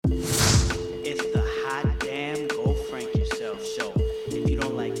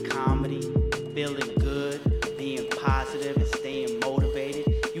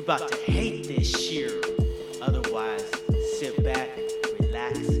this year. Otherwise, sit back,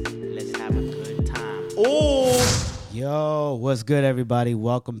 relax, and let's have a good time. Oh! Yo, what's good, everybody?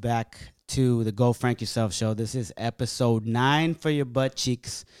 Welcome back to the Go Frank Yourself show. This is episode 9 for your butt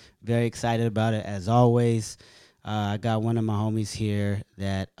cheeks. Very excited about it, as always. I got one of my homies here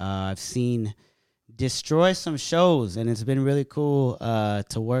that I've seen destroy some shows, and it's been really cool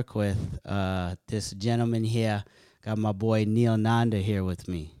to work with. This gentleman here, got my boy Neil Nanda here with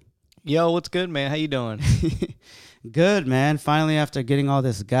me. Yo, what's good, man? How you doing? Good, man. Finally, after getting all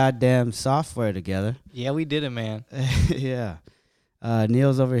this goddamn software together. Yeah, we did it, man. Yeah.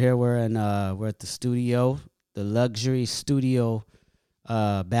 Neil's over here. We're at the studio, the luxury studio,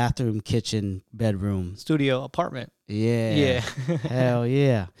 bathroom, kitchen, bedroom. Studio apartment. Yeah. Yeah. Hell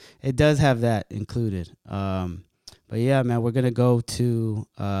yeah. It does have that included. But yeah, man, we're going to go to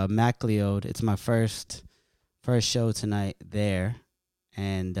MacLeod. It's my first show tonight there.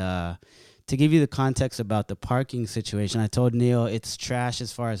 And to give you the context about the parking situation, I told Neil it's trash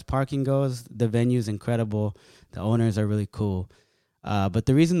as far as parking goes. The venue's incredible. The owners are really cool. But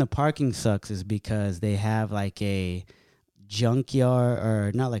the reason the parking sucks is because they have like a junkyard,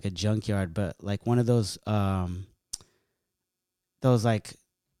 or not like a junkyard, but like one of those like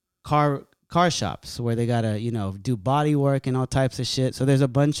car shops where they gotta, do body work and all types of shit. So there's a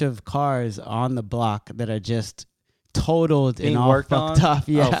bunch of cars on the block that are just totaled Being and all worked fucked on? up.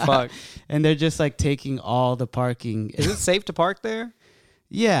 Yeah. Oh, fuck. And they're just like taking all the parking. Is it safe to park there?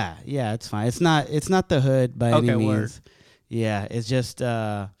 Yeah, it's fine. It's not the hood by any Okay, means. word. Yeah, it's just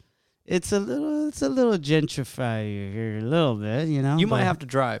it's a little gentrified here a little bit, You might have to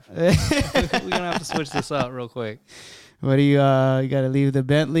drive. We're gonna have to switch this up real quick. What do you got to leave the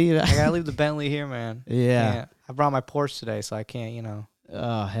Bentley? I gotta leave the Bentley here, man. Yeah. Can't. I brought my Porsche today, so I can't.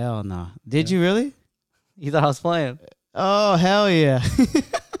 Oh, hell no. Did you really? You thought I was playing? Oh, hell yeah.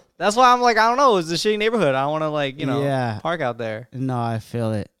 That's why I'm like, I don't know. It's a shitty neighborhood. I want to Yeah. park out there. No, I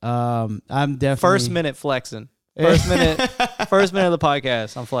feel it. I'm definitely First minute flexing. First minute of the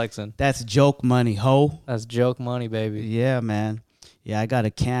podcast. I'm flexing. That's joke money, ho. That's joke money, baby. Yeah, man. Yeah, I got a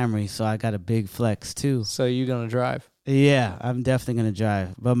Camry, so I got a big flex too. So you gonna drive? Yeah, I'm definitely going to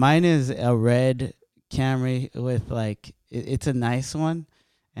drive. But mine is a red Camry with like, it's a nice one.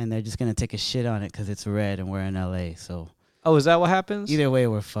 And they're just going to take a shit on it because it's red and we're in LA. So Oh, is that what happens? either way,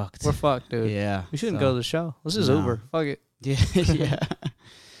 we're fucked. We're fucked, dude. Yeah. We shouldn't so- go to the show. Let's just No. Uber. Fuck it. Yeah. Yeah.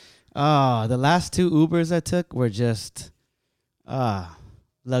 Oh, the last 2 Ubers I took were just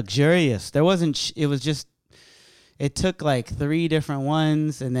luxurious. There wasn't, it took like 3 different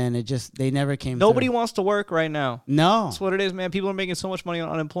ones and then they never came Nobody through. wants to work right now. No. That's what it is, man. People are making so much money on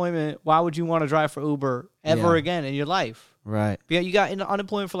unemployment. Why would you want to drive for Uber ever Yeah. again in your life? Right. Yeah, you got in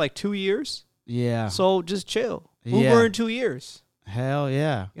unemployment for like 2 years. Yeah. So just chill. Yeah. Uber in 2 years. Hell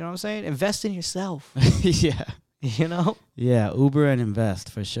yeah. You know what I'm saying? Invest in yourself. Yeah. Yeah. Uber and invest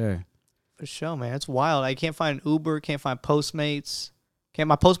for sure. For sure, man. It's wild. I can't find Uber. Can't find Postmates.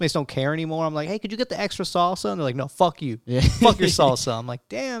 My Postmates don't care anymore. I'm like, hey, could you get the extra salsa? And they're like, no, fuck you. Yeah. Fuck your salsa. I'm like,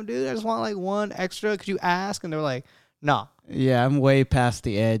 damn, dude, I just want like one extra. Could you ask? And they're like, nah. Yeah, I'm way past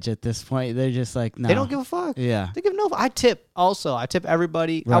the edge at this point. They're just like, no. They don't give a fuck. Yeah. They give no. I tip also. I tip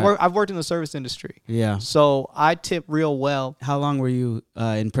everybody. Right. I've worked in the service industry, Yeah. so I tip real well. How long were you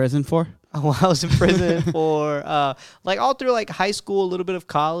in prison for? While I was in prison for like all through like high school, a little bit of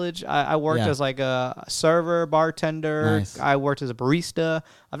college. I worked Yeah. as like a server, bartender. Nice. I worked as a barista.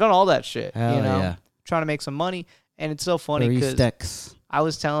 I've done all that shit. Hell yeah. Trying to make some money, and it's so funny because Baristex. I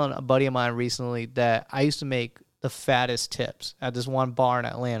was telling a buddy of mine recently that I used to make the fattest tips at this one bar in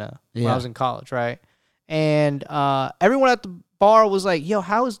Atlanta when Yeah. I was in college, right? And everyone at the bar was like, yo,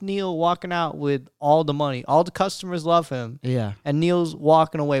 how is Neil walking out with all the money? All the customers love him. Yeah. And Neil's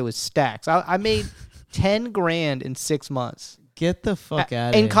walking away with stacks. I made 10 grand in 6 months. Get the fuck out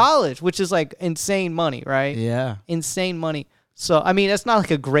of In here. college, which is like insane money, right? Yeah. Insane money. So, I mean, that's not like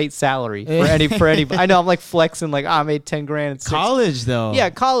a great salary for anybody. I know I'm like flexing, like, I made 10 grand in 6 College, though. Yeah,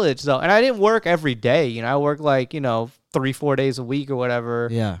 college though. And I didn't work every day. I worked like, 3-4 days a week or whatever.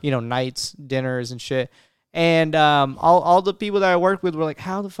 Yeah. Nights, dinners and shit. And all the people that I worked with were like,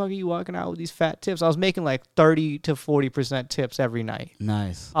 how the fuck are you walking out with these fat tips? I was making like 30 to 40% tips every night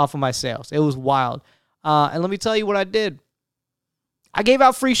Nice. off of my sales. It was wild. And let me tell you what I did. I gave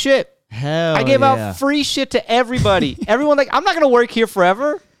out free shit. Hell I gave yeah. out free shit to everybody. Everyone like, I'm not going to work here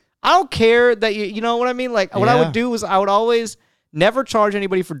forever. I don't care that you know what I mean? Like what I Yeah. would do was I would always never charge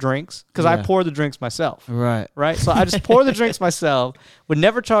anybody for drinks because I Yeah. pour the drinks myself. Right. Right? So I just pour the drinks myself, would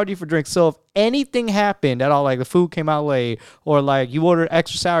never charge you for drinks. So if anything happened at all, like the food came out late or like you ordered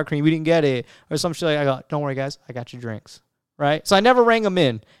extra sour cream, we didn't get it or some shit, like I go, don't worry guys, I got your drinks. right? So I never rang them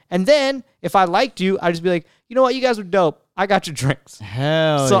in. And then if I liked you, I'd just be like, you know what, you guys are dope. I got your drinks.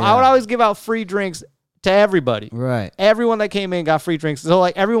 Hell So yeah. I would always give out free drinks to everybody. Right. Everyone that came in got free drinks. So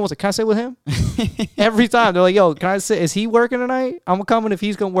like everyone was like, can I sit with him? Every time they're like, yo, can I sit? Is he working tonight? I'm coming if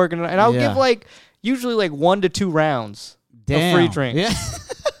he's going to work tonight. And I'll give like usually like 1 to 2 rounds of free drinks. Yeah.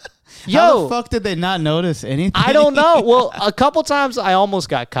 Yo, how the fuck did they not notice anything? I don't know. Well, a couple times I almost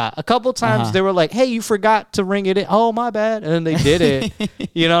got caught. A couple times they were like, hey, you forgot to ring it in. Oh, my bad. And then they did it.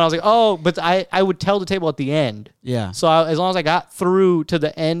 And I was like, oh, but I would tell the table at the end. Yeah. So as long as I got through to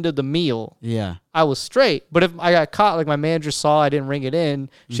the end of the meal, Yeah. I was straight. But if I got caught, like my manager saw I didn't ring it in,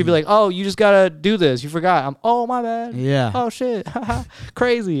 she'd be like, oh, you just got to do this. You forgot. Oh, my bad. Yeah. Oh, shit.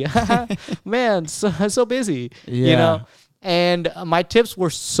 Crazy. Man, so busy. Yeah. And my tips were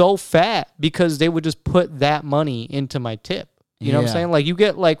so fat because they would just put that money into my tip. You know what I'm saying? Like you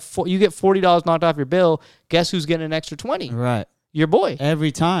get you get $40 knocked off your bill. Guess who's getting an extra 20? Right. Your boy.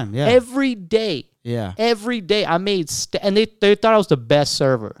 Every time. Yeah. Every day. Yeah. Every day I made and they thought I was the best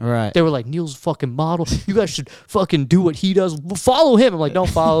server. Right. They were like, Neil's a fucking model. You guys should fucking do what he does. Follow him. I'm like, don't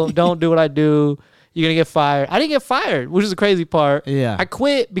follow him. Don't do what I do. You're going to get fired. I didn't get fired, which is the crazy part. Yeah. I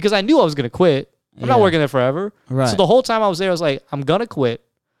quit because I knew I was going to quit. I'm not working there forever. Right. So the whole time I was there, I was like, I'm going to quit.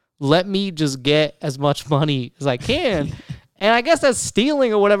 Let me just get as much money as I can. And I guess that's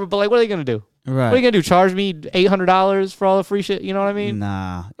stealing or whatever, but like, what are they going to do? Right. What are you going to do? Charge me $800 for all the free shit? You know what I mean?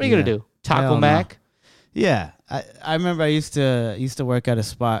 Nah. What are you going to do? Taco Hell no. Mac? Yeah, I remember I used to work at a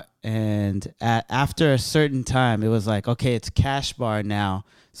spot, and after a certain time, it was like, okay, it's cash bar now,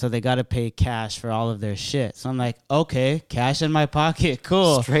 so they got to pay cash for all of their shit. So I'm like, okay, cash in my pocket,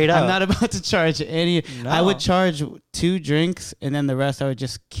 cool. Straight up. I'm not about to charge any. No. I would charge 2 drinks, and then the rest I would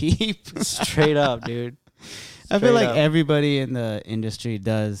just keep. Straight up, dude. I feel Straight like up. everybody in the industry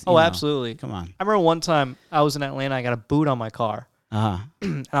does. Oh, you know. absolutely. Come on. I remember one time I was in Atlanta. I got a boot on my car,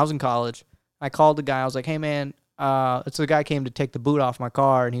 and I was in college. I called the guy. I was like, "Hey, man." So the guy came to take the boot off my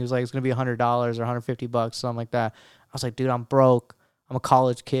car, and he was like, "It's gonna be $100 or $150, something like that." I was like, "Dude, I'm broke. I'm a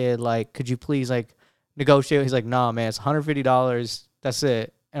college kid. Like, could you please like negotiate?" He's like, "No, man. It's $150. That's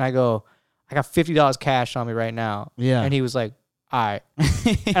it." And I go, "I got $50 cash on me right now." Yeah. And he was like, all right.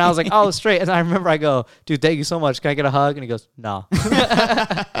 And I was like, oh, straight. And I remember I go, dude, thank you so much. Can I get a hug? And he goes, no.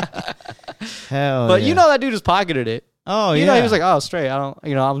 Hell But yeah. you know that dude just pocketed it. Oh, You yeah. know, he was like, oh, straight. I don't,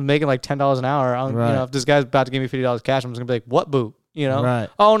 I'm making like $10 an hour. Right. If this guy's about to give me $50 cash, I'm just going to be like, what boot? Right.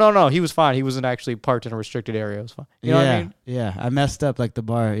 Oh, no. He was fine. He wasn't actually parked in a restricted area. It was fine. You know what I mean? Yeah. I messed up like the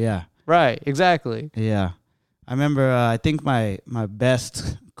bar. Yeah. Right. Exactly. Yeah. I remember, I think my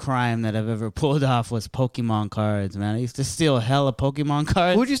best crime that I've ever pulled off was Pokemon cards, man. I used to steal hella Pokemon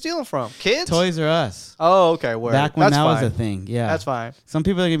cards. Who'd you steal them from? Kids? Toys R Us. Oh, okay. Word. Back when That's that fine. was a thing. Yeah. That's fine. Some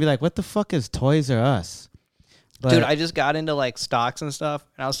people are going to be like, what the fuck is Toys R Us? But Dude, I just got into like stocks and stuff,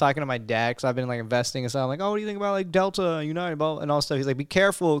 and I was talking to my dad because I've been like investing and stuff. I'm like, oh, what do you think about like Delta, United, blah, and all stuff? He's like, be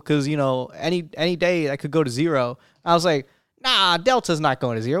careful because any day that could go to zero. I was like, nah, Delta's not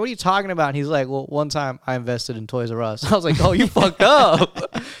going to zero. What are you talking about? And he's like, well, one time I invested in Toys R Us. I was like, oh, you fucked up.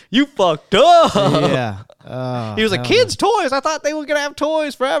 You fucked up. yeah. Oh, He was like, hell kids' toys. I thought they were gonna have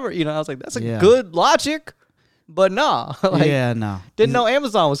toys forever. I was like, that's a good logic, but nah. no. Like, Yeah, no. didn't know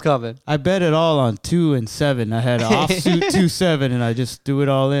Amazon was coming. I bet it all on 2 and 7. I had an offsuit 2-7, and I just threw it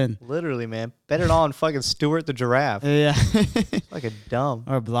all in. Literally, man. Bet it all on fucking Stuart the giraffe. Yeah. Like a dumb.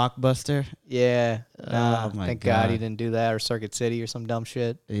 Or Blockbuster. Yeah. Nah, Oh, my thank God he God. didn't do that, or Circuit City or some dumb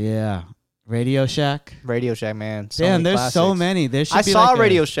shit. Yeah. Radio Shack. Radio Shack, man. So Damn, many there's so classics. many. There should I be saw like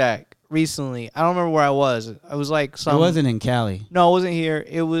Radio Shack recently. I don't remember where I was. I was like It wasn't in Cali. No, it wasn't here.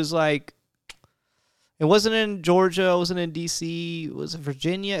 It was like, it wasn't in Georgia. It wasn't in D.C. It was in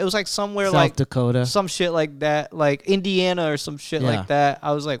Virginia. It was like somewhere South like Dakota. some shit like that, like Indiana or some shit Yeah. like that.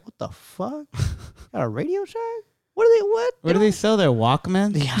 I was like, what the fuck? Got a Radio Shack? What are they? What? Where do they sell their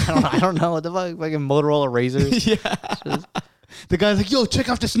Walkmans? Yeah, I don't know. What the fuck? Fucking Motorola razors. Yeah. The guy's like, yo, check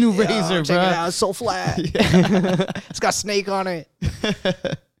out this new razor, check bro. it out. It's so flat. It's got snake on it.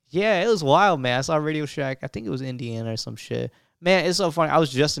 Yeah, it was wild, man. I saw Radio Shack. I think it was Indiana or some shit. Man, it's so funny. I was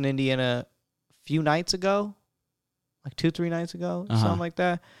just in Indiana a few nights ago, like 2-3 nights ago, something like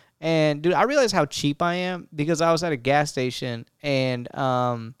that. And dude, I realized how cheap I am because I was at a gas station and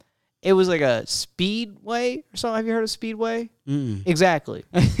it was like a Speedway or something. Have you heard of Speedway? Mm. Exactly.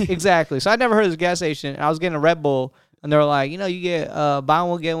 Exactly. So I'd never heard of this gas station. And I was getting a Red Bull and they were like, you get buy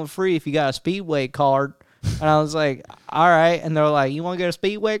one, get one free if you got a Speedway card. And I was like, all right. And they were like, you want to get a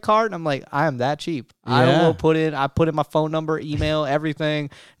Speedway card? And I'm like, I am that cheap. I Yeah. will I put in my phone number, email, everything.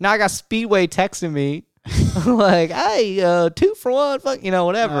 Now I got Speedway texting me Like, hey, 2 for 1, fuck,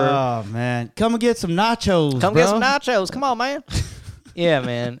 whatever. Oh man, come and get some nachos. Come bro. get some nachos. Come on, man. Yeah,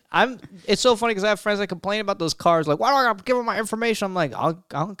 man. It's so funny because I have friends that complain about those cars. Like, why do I got to give them my information? I'm like, I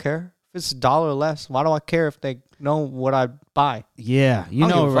don't care if it's $1 or less. Why do I care if they know what I buy? Yeah, I don't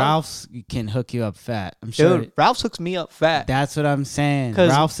give a fuck. Ralph's can hook you up fat. I'm sure. Dude, Ralph's hooks me up fat. That's what I'm saying. 'Cause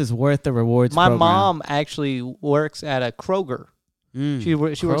Ralph's is worth the rewards. My program. mom actually works at a Kroger. She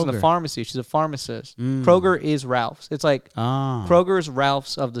works in the Kroger. pharmacy. She's a pharmacist. Mm. Kroger is Ralph's. It's like Oh. Kroger's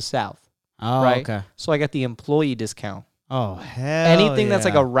Ralph's of the South. Oh, right? okay. So I got the employee discount. Oh, hell Anything that's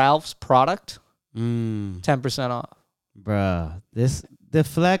like yeah. a Ralph's product, Mm, 10% off. bruh. The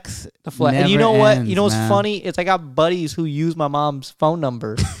flex. The flat. And you never know what? ends, You know what's man. funny? It's I got buddies who use my mom's phone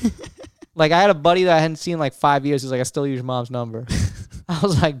number. Like I had a buddy that I hadn't seen in like 5 years. He's like, I still use your mom's number. I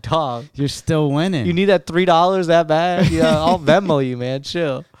was like, dog, You're still winning. you need that $3 that bad? Yeah, I'll Venmo you, man.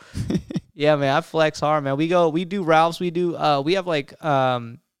 Chill. Yeah, man, I flex hard, man. We do Ralph's. We have like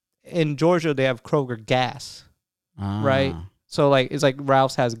in Georgia they have Kroger gas, right? Ah, So like it's like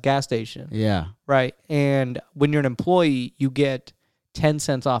Ralph's has a gas station, Yeah. right? And when you're an employee, you get 10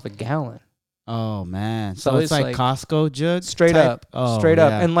 cents off a gallon. Oh man. So So it's it's like like Costco jug. Straight type? up. Oh, Straight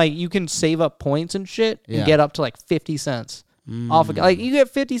up. yeah. And like you can save up points and shit and Yeah. get up to like 50 cents off a, like you get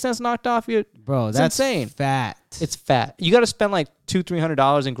 50 cents knocked off your Bro, it's that's insane. fat. it's fat. You got to spend like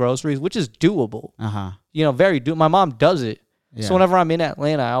 $200-$300 in groceries, which is doable. Uh-huh. Very doable. My mom does it. Yeah. So whenever I'm in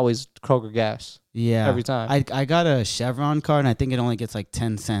Atlanta, I always Kroger gas. Yeah. every time. I got a Chevron card and I think it only gets like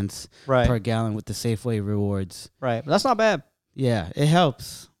 10 cents Right. per gallon with the Safeway rewards. Right. But that's not bad. Yeah, it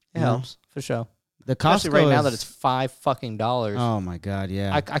helps. It you know? helps for sure. The Costco Especially right now that is- it's $5. Oh my god,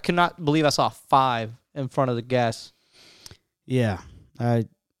 yeah. I cannot believe I saw 5 in front of the gas. Yeah. I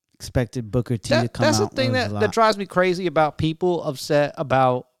expected Booker T to come That's the out thing with a that lot. drives me crazy about people upset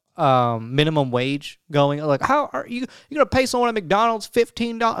about minimum wage going. Like, how are you gonna pay someone at McDonald's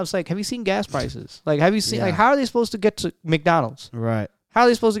 $15? I was like, have you seen gas prices? Like, have you seen Yeah. like how are they supposed to get to McDonald's? Right. How are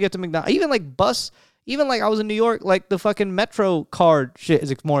they supposed to get to McDonald's? Even like bus. Even like I was in New York, like the fucking Metro card shit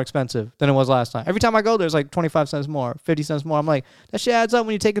is more expensive than it was last time. Every time I go, there's like 25 cents more, 50 cents more. I'm like, that shit adds up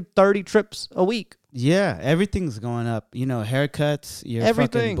when you're taking 30 trips a week. Yeah, everything's going up. You know, haircuts, your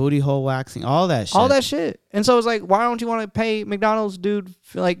Everything. fucking booty hole waxing, all that shit. All that shit. And so it's like, why don't you want to pay McDonald's dude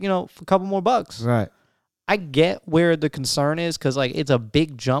for like, for a couple more bucks? Right. I get where the concern is because like it's a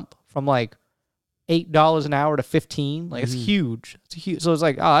big jump from like $8 an hour to 15. Like it's huge. It's huge. So it's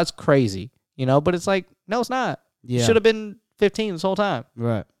like, oh, that's crazy. But it's like, no, it's not. Yeah. Should have been 15 this whole time.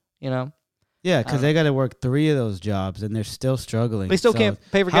 Right. Yeah, I because don't they got to work 3 of those jobs and they're still struggling. They still So can't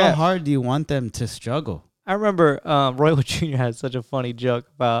pay for How gas. hard do you want them to struggle? I remember Roy Wood Jr. had such a funny joke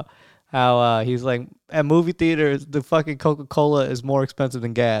about how he's like, at movie theaters, the fucking Coca-Cola is more expensive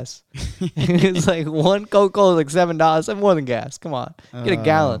than gas. It's like one Coca-Cola is like $7. That's more than gas. Come on. Get a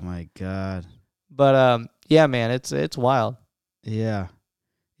gallon. Oh, my God. But yeah, man, it's wild. Yeah.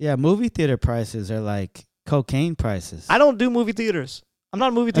 Yeah, movie theater prices are like cocaine prices. I don't do movie theaters. I'm not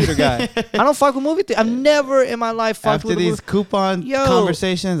a movie theater guy. I don't fuck with movie theater. I've never in my life fucked After with a these movie. coupon Yo,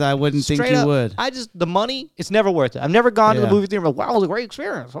 conversations, I wouldn't think Straight you up, would. the money, it's never worth it. I've never gone to the Yeah. movie theater and been like, wow, it was a great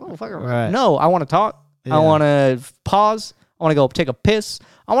experience. Oh, fuck it. Right. No, I want to talk. Yeah. I want to pause. I want to go take a piss.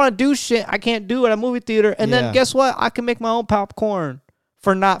 I want to do shit I can't do at a movie theater. And Yeah. then guess what? I can make my own popcorn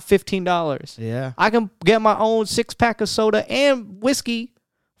for not $15. Yeah. I can get my own 6-pack of soda and whiskey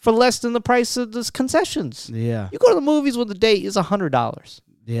for less than the price of the concessions. Yeah. You go to the movies with a date, it's $100.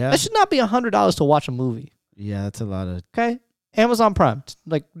 Yeah. That should not be $100 to watch a movie. Yeah, that's a lot of. Okay, Amazon Prime,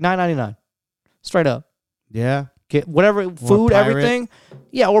 like $9.99, straight up. Yeah. Get whatever food, pirate. everything.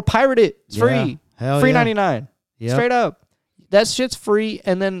 Yeah, or pirate it. It's Yeah. free. Hell Free yeah. 99. Yep. Straight up. That shit's free,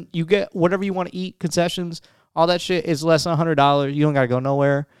 and then you get whatever you want to eat, concessions. All that shit is less than $100. You don't gotta go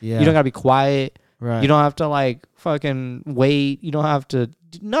nowhere. Yeah. You don't gotta be quiet. Right. You don't have to like fucking wait. You don't have to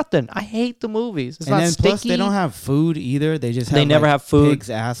do nothing. I hate the movies. It's and not then sticky. plus they don't have food either. They just have They never like, have food. Pigs,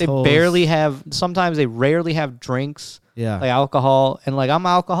 They assholes. barely have. Sometimes they rarely have drinks. Yeah. Like alcohol, and like I'm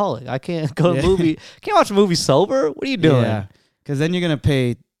an alcoholic. I can't go to Yeah. a movie. Can't watch a movie sober. What are you doing? Yeah. Because then you're gonna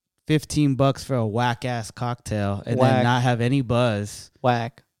pay $15 for a whack ass cocktail and Whack. then not have any buzz.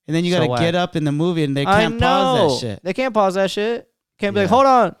 Whack. And then you So gotta whack. get up in the movie and they I can't know. pause that shit. They can't pause that shit. Can't be like, Yeah. hold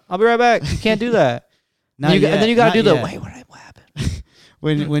on, I'll be right back. You can't do that. Not and, yet. and then you gotta Not do the yet. wait. What happened?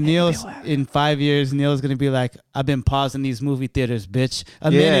 When Neil's what in 5 years, Neil's gonna be like, I've been pausing these movie theaters, bitch.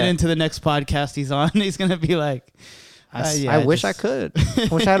 A Yeah. minute into the next podcast he's on, he's gonna be like, I wish I could. I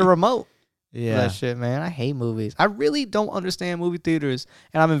wish I had a remote. For yeah, that shit, man. I hate movies. I really don't understand movie theaters,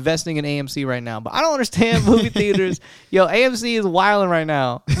 and I'm investing in AMC right now. But I don't understand movie theaters. Yo, AMC is wilding right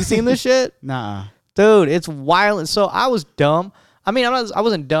now. You seen this shit? nah, Dude, it's wild. So I was dumb. I mean, I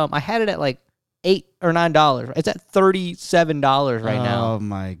wasn't dumb. I had it at like $8 or $9. It's at $37 right now. Oh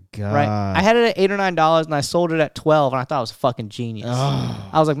my god! Right, I had it at $8 or $9, and I sold it at 12, and I thought I was a fucking genius.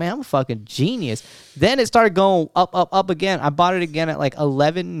 I was like, man, I'm a fucking genius. Then it started going up again. I bought it again at like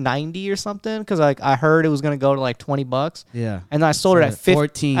 $11.90 or something because like I heard it was gonna go to like $20. Yeah, and then I sold it at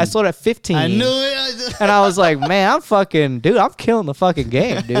 14. I sold it at 15. I knew it. And I was like, man, I'm killing the fucking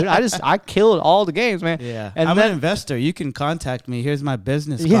game, dude. I killed all the games, man. Yeah, and I'm then, an investor. You can contact me. Here's my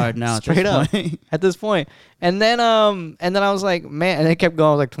business Yeah, card now. straight up. At this point. And then I was like, man, and it kept going.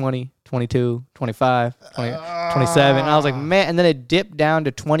 I was like 20, 22, 25, 20, 27. And I was like, man, and then it dipped down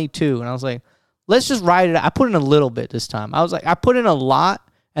to 22. And I was like, let's just ride it. I put in a little bit this time. I was like, I put in a lot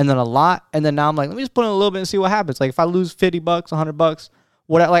and then a lot. And then now I'm like, let me just put in a little bit and see what happens. Like if I lose $50, $100,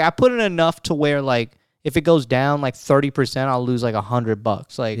 whatever, like I put in enough to where like if it goes down like 30%, I'll lose like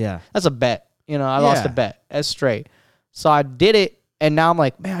 $100. Like that's a bet. You know, I lost a bet. That's straight. So I did it. And now I'm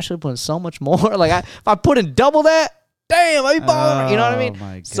like, man, I should have put in so much more. Like, if I put in double that, damn, I'd be balling. You know what I mean?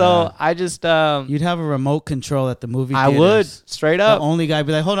 My God. So I just, you'd have a remote control at the movie theaters. I would, straight up. The only guy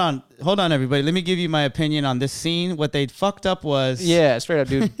be like, hold on, everybody. Let me give you my opinion on this scene. What they fucked up was, yeah, straight up,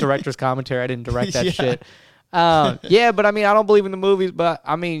 dude. Director's commentary. I didn't direct that shit. Yeah, but I mean, I don't believe in the movies. But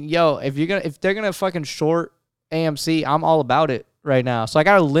I mean, yo, if they're gonna fucking short AMC, I'm all about it right now. So I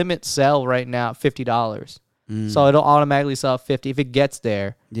got a limit sell right now at $50. So it'll automatically sell at 50 if it gets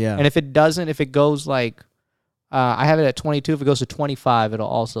there. Yeah. And if it doesn't, if it goes like, I have it at 22. If it goes to 25, it'll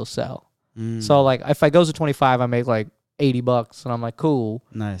also sell. So like, if it goes to 25, I make like $80, and I'm like, cool.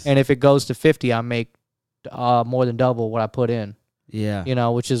 Nice. And if it goes to 50, I make more than double what I put in. Yeah. You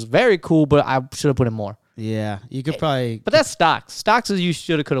know, which is very cool, but I should have put in more. Yeah. You could probably. But that's stocks. Stocks is you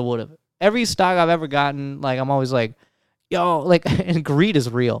shoulda, coulda, woulda. Every stock I've ever gotten, like I'm always like, yo, like, and greed is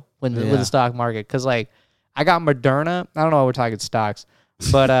real with the stock market, because like. I got Moderna. I don't know why we're talking stocks,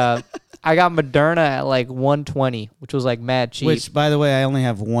 but I got Moderna at like 120, which was like mad cheap. Which, by the way, I only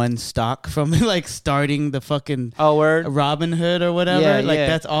have one stock from like starting the fucking Robinhood or whatever. Yeah, like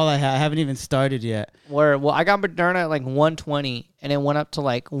that's all I have. I haven't even started yet. Well, I got Moderna at like 120, and it went up to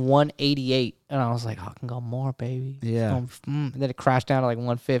like 188, and I was like, oh, I can go more, baby. Yeah. And then it crashed down to like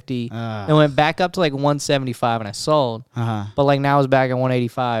 150, and went back up to like 175, and I sold. But like now it's back at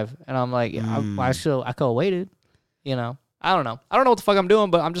 185, and I'm like, I could have waited, you know. I don't know what the fuck I'm doing,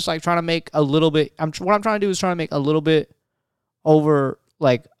 but I'm just like trying to make a little bit. What I'm trying to do is trying to make a little bit over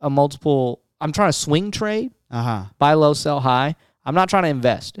like a multiple. I'm trying to swing trade, buy low, sell high. I'm not trying to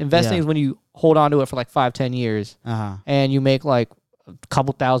invest. Investing is when you hold on to it for like 5-10 years, and you make like a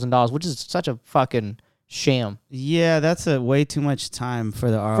couple $1,000s, which is such a fucking sham. Yeah, that's a way too much time for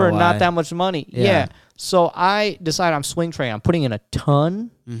the ROI. For not that much money. Yeah. So I decided I'm swing trading. I'm putting in a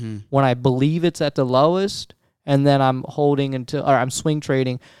ton when I believe it's at the lowest. And then I'm holding until, or I'm swing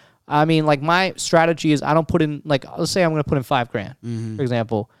trading. I mean, like my strategy is I don't put in, like, let's say I'm going to put in $5,000, for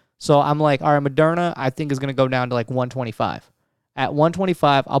example. So I'm like, all right, Moderna, I think is going to go down to like 125. At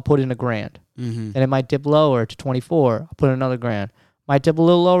 125, I'll put in $1,000. And it might dip lower to 24. I'll put in another $1,000. Might dip a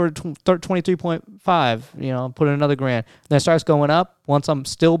little lower to 23.5. You know, put in another $1,000. Then it starts going up. Once I'm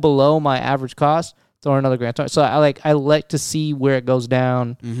still below my average cost, throw another $1,000. So I like to see where it goes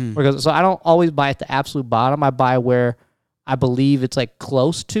down. So I don't always buy at the absolute bottom. I buy where I believe it's like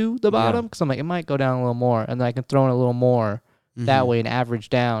close to the bottom, because I'm like, it might go down a little more, and then I can throw in a little more that way and average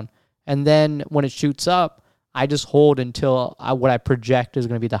down. And then when it shoots up, I just hold until what I project is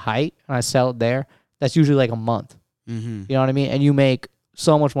going to be the height, and I sell it there. That's usually like a month. You know what I mean? And you make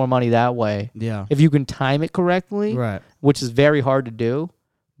so much more money that way. Yeah. If you can time it correctly, right? Which is very hard to do.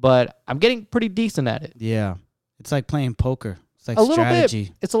 But I'm getting pretty decent at it. Yeah. It's like playing poker. It's like a strategy.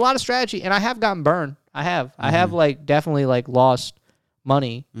 Little bit. It's a lot of strategy. And I have gotten burned. I have. I have like definitely like lost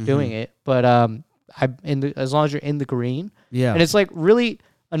money doing it. But as long as you're in the green. Yeah. And it's like really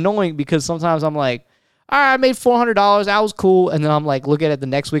annoying, because sometimes I'm like, all right, I made $400. That was cool. And then I'm like, look at it the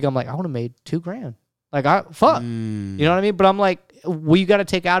next week. I'm like, I would have made $2,000. Like, fuck. You know what I mean? But I'm like, what you got to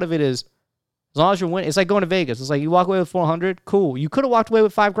take out of it is, as long as you're winning, it's like going to Vegas. It's like you walk away with 400, cool. You could have walked away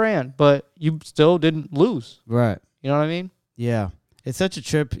with $5,000, but you still didn't lose. Right. You know what I mean? Yeah. It's such a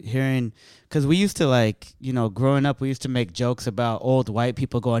trip hearing, because we used to like, you know, growing up, we used to make jokes about old white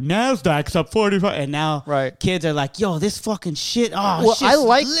people going, NASDAQ's up 45, and now kids are like, yo, this fucking shit, well,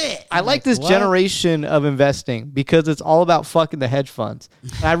 I like this generation of investing, because it's all about fucking the hedge funds.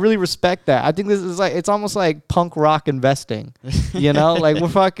 And I really respect that. I think this is like, it's almost like punk rock investing, you know? Like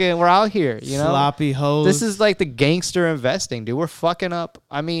we're out here, you know? Sloppy hoes. This is like the gangster investing, dude. We're fucking up.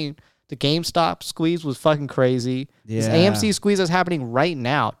 I mean, The GameStop squeeze was fucking crazy. This Yeah. AMC squeeze that's happening right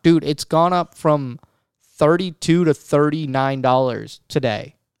now. Dude, it's gone up from $32 to $39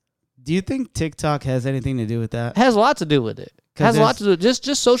 today. Do you think TikTok has anything to do with that? It has a lot to do with it. It 'Cause has a lot there's- to do with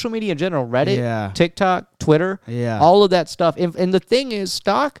just social media in general. Reddit, Yeah. TikTok, Twitter, Yeah. all of that stuff. And the thing is,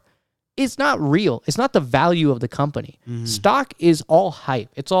 stock is not real. It's not the value of the company. Mm-hmm. Stock is all hype.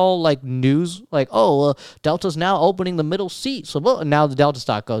 It's all like news. Like, oh, Delta's now opening the middle seat. So now the Delta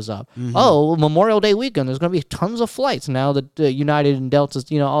stock goes up. Mm-hmm. Oh, Memorial Day weekend, there's going to be tons of flights. Now that United and Delta's,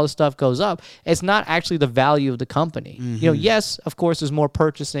 all this stuff goes up. It's not actually the value of the company. Mm-hmm. Yes, of course, there's more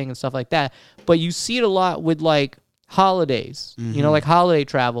purchasing and stuff like that. But you see it a lot with like holidays. Mm-hmm. Like holiday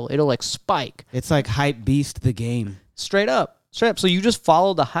travel. It'll like spike. It's like hype beast the game. Straight up. So you just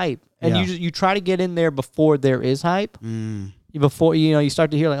follow the hype, and Yeah. you try to get in there before there is hype. Before you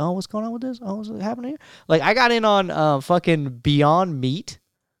start to hear like, oh, what's going on with this? Oh, what's happening here? Like I got in on fucking Beyond Meat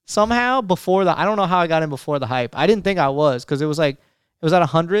somehow before I don't know how I got in before the hype. I didn't think I was because it was at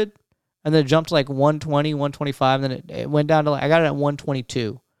 100, and then it jumped to like 120, 125, and then it went down to like I got it at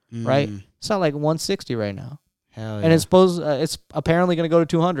 122, right? It's not like 160 right now. Hell yeah. And it's apparently going to go to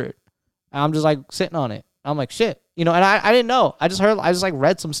 200. I'm just like sitting on it. I'm like, shit. And I didn't know. I just like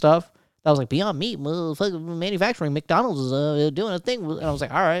read some stuff that was like Beyond Meat, motherfucking manufacturing. McDonald's is doing a thing. And I was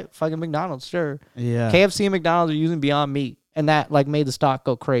like, all right, fucking McDonald's, sure. Yeah. KFC and McDonald's are using Beyond Meat. And that like made the stock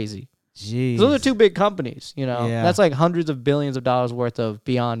go crazy. Jeez. Those are two big companies, Yeah. That's like hundreds of billions of dollars worth of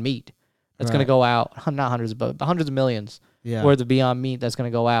Beyond Meat. That's going to Right. go out. Not hundreds, but hundreds of millions Yeah. worth of Beyond Meat that's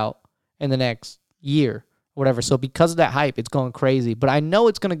going to go out in the next year. Whatever. So because of that hype, it's going crazy. But I know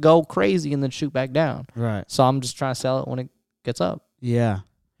it's going to go crazy and then shoot back down. Right. So I'm just trying to sell it when it gets up, Yeah.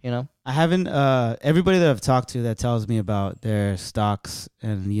 I haven't everybody that I've talked to that tells me about their stocks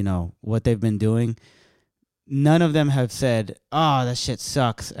and what they've been doing, none of them have said, "Oh, that shit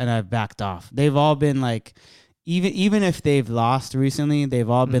sucks," and I've backed off. They've all been like, even if they've lost recently, they've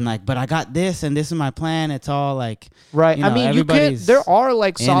all been like, "But I got this and this is my plan." It's all like, right? You know, I mean, you can. everybody's There are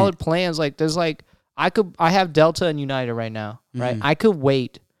like in solid it. plans. Like there's like I have Delta and United right now, right? Mhm. I could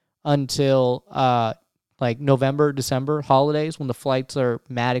wait until like November, December holidays when the flights are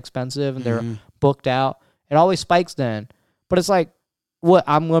mad expensive and they're Mhm. booked out. It always spikes then, but it's like, what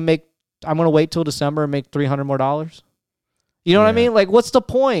I'm gonna wait till December and make $300 more. You know what I Yeah. mean? Like, what's the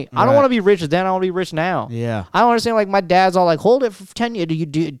point? I don't Right. want to be rich then. I want to be rich now. Yeah. I don't understand. Like, my dad's all like, hold it for 10 years. Do you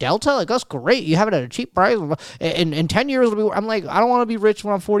do Delta? Like, that's great. You have it at a cheap price. In 10 years, it'll be. I'm like, I don't want to be rich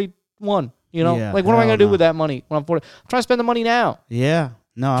when I'm 41. Yeah, like, what am I hell going to do no. with that money when I'm 40? I'm trying to spend the money now. Yeah.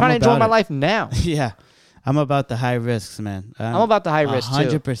 No, I'm trying to enjoy my life now. Yeah. I'm about the high risks, man. I'm about the high risk, too.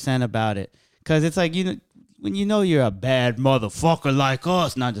 100% about it. Because it's like, when you're a bad motherfucker like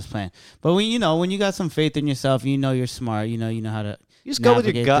us, not just playing. But when you got some faith in yourself, you're smart, you know how to You just go with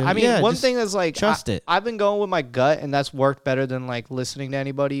your navigate gut. through. I mean, Yeah, one just thing that's like, trust it. I've been going with my gut, and that's worked better than like listening to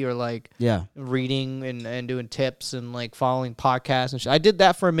anybody or like Yeah. reading and doing tips and like following podcasts and shit. I did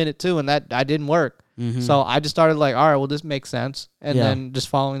that for a minute too, and that didn't work. So I just started like, all right, well, this makes sense, and Yeah. then just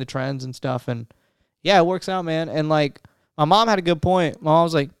following the trends and stuff, and yeah, it works out, man. And like, my mom had a good point. My mom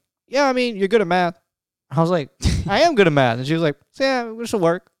was like, "Yeah, I mean, you're good at math." I was like, "I am good at math," and she was like, "Yeah, this will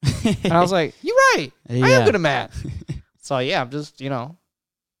work." And I was like, "You're right. I am Yeah. good at math." So yeah, I'm just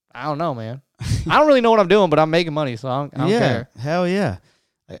I don't know, man. I don't really know what I'm doing, but I'm making money, so I don't care. Hell yeah.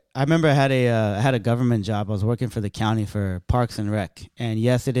 I remember I had a government job. I was working for the county for Parks and Rec, and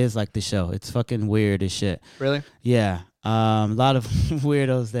yes, it is like the show. It's fucking weird as shit. Really? Yeah, a lot of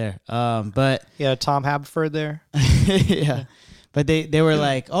weirdos there. But Yeah, Tom Haverford there. yeah, but they were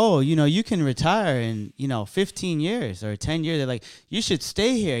like, oh, you can retire in 15 years or 10 years. They're like, you should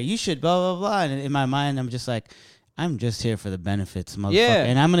stay here. You should blah blah blah. And in my mind, I'm just like, I'm just here for the benefits, motherfucker. Yeah.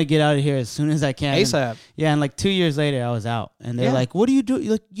 And I'm gonna get out of here as soon as I can. ASAP. Yeah, and like 2 years later, I was out, and they're Yeah. like, "What do you do?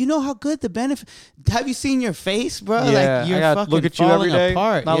 Like, you know how good the benefit? Have you seen your face, bro? Yeah, Like, you're I gotta fucking look at you falling every day.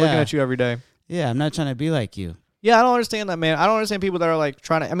 apart. Not yeah. looking at you every day. Yeah, I'm not trying to be like you. Yeah, I don't understand that, man. I don't understand people that are like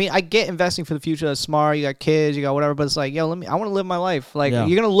trying to. I mean, I get investing for the future. That's smart. You got kids, you got whatever. But it's like, yo, I want to live my life. Like, Yeah.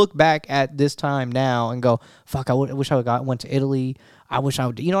 you're gonna look back at this time now and go, fuck, I wish I went to Italy. I wish I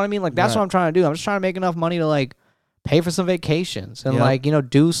would. You know what I mean? Like, that's Right. what I'm trying to do. I'm just trying to make enough money to like pay for some vacations and Yep. like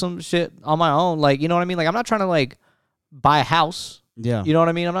do some shit on my own. Like, you know what I mean? Like, I'm not trying to like buy a house. Yeah, You know what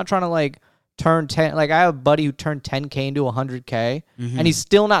I mean? I'm not trying to like turned 10. Like I have a buddy who turned 10K into 100K, Mhm. and he's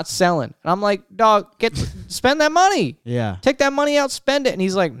still not selling. And I'm like, dog, spend that money. Yeah. Take that money out, spend it. And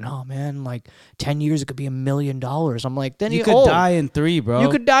he's like, no, man, like 10 years, it could be $1 million. I'm like, then You could old. die in 3, bro. You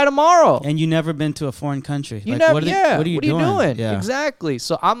could die tomorrow. And you never been to a foreign country. You Like, never, what are you what are you doing? Yeah. Exactly.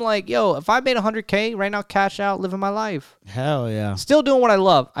 So I'm like, yo, if I made 100K right now, cash out, living my life. Hell yeah. Still doing what I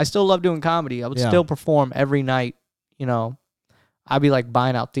love. I still love doing comedy. I would Yeah. still perform every night, you know. I'd be like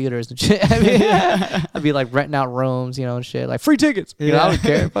buying out theaters and shit. I mean, I'd be like renting out rooms, you know, and shit. Like free tickets. You know, I don't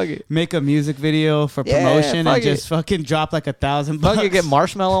care. Fuck it. Make a music video for Yeah, promotion fuck and just fucking drop like $1,000 Fuck it, get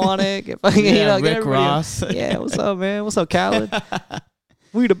Marshmallow on it. Get fucking, Yeah, you know, get Rick everybody. Ross. Yeah, what's up, man? What's up, Khaled?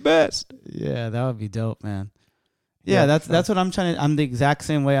 We the best. Yeah, that would be dope, man. Yeah, Yeah, that's what I'm trying to. I'm the exact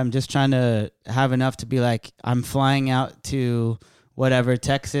same way. I'm just trying to have enough to be like, I'm flying out to whatever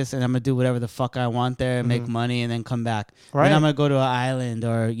Texas, and I'm gonna do whatever the fuck I want there, and make money, and then come back. Right. Then I'm gonna go to an island,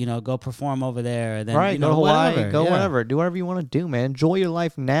 or go perform over there, and then Right, you go know, to Hawaii, whatever. go Yeah. whatever, do whatever you want to do, man. Enjoy your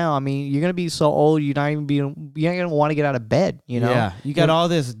life now. I mean, you're gonna be so old, you're not gonna want to get out of bed, you know. Yeah, you got all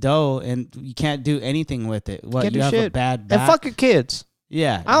this dough, and you can't do anything with it. What Can't you do have a shit. bad back? And fuck your kids.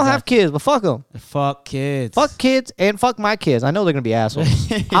 Yeah, I don't have kids, but fuck them. Fuck kids. Fuck kids and fuck my kids. I know they're gonna be assholes.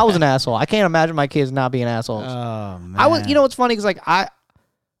 I was an asshole. I can't imagine my kids not being assholes. Oh man, I was. You know what's funny? Because like I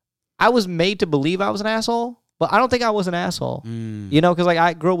was made to believe I was an asshole, but I don't think I was an asshole. Mm. You know, because like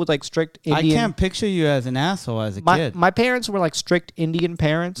I grew up with like strict Indian. I can't picture you as an asshole as a my kid. my parents were like strict Indian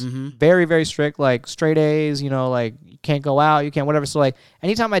parents, Mhm. very very strict, like straight A's. You know, like you can't go out, you can't whatever. So like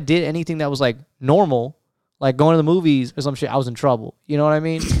anytime I did anything that was like normal, like going to the movies or some shit, I was in trouble. You know what I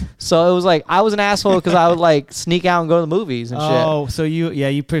mean? So it was like I was an asshole because I would like sneak out and go to the movies and Oh, so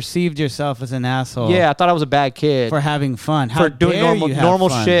you perceived yourself as an asshole. shit. Yeah, I thought I was a bad kid for having fun. How for doing dare you have normal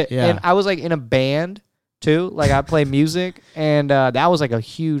fun? shit. Yeah. And I was like in a band too. Like I play music, and that was like a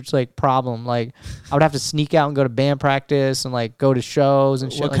huge like problem. Like I would have to sneak out and go to band practice and like go to shows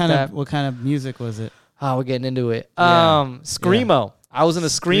and shit what like kind that. of what kind of music was it? Oh, we're getting into it. Yeah. Screamo. I was in a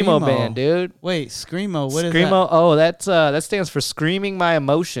Screamo Screamo. band, dude. Wait, Screamo. What is Screamo. Oh, that stands for Screaming My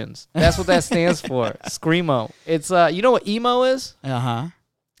Emotions. That's what that stands for. Screamo. It's you know what emo is? that? Uh-huh.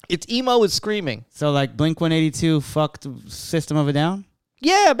 It's emo with screaming. So like Blink-182 fucked System of a Down?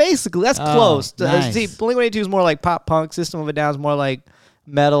 Yeah, basically. That's Oh, close. nice. See, Blink-182 is more like pop punk. System of a Down is more like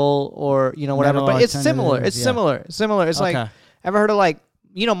metal or whatever. Metal But it's similar. alternative, It's yeah. similar. Similar. It's like Okay. ever heard of like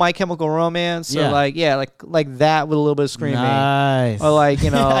My Chemical Romance? Yeah. Or like that with a little bit of screaming. Nice. Or like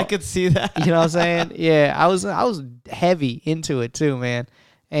I could see that. You know what I'm saying? Yeah, I was heavy into it too, man.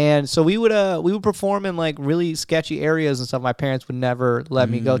 And so we would perform in like really sketchy areas and stuff my parents would never let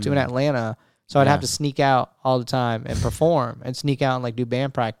me go to in Atlanta. So I'd Yeah. have to sneak out all the time and perform and sneak out and like do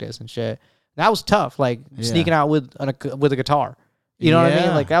band practice and shit. That was tough, like Yeah. sneaking out with a guitar. You know what I mean?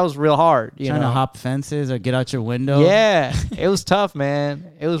 Yeah. Like that was real hard. You Trying know? to hop fences or get out your window. Yeah, it was tough,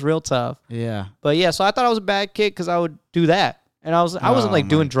 man. It was real tough. Yeah. But yeah, so I thought I was a bad kid because I would do that, and I wasn't Oh like my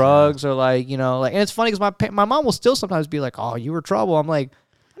doing drugs or like like. And it's funny because my mom will still sometimes be like, "Oh, you were trouble." I'm like,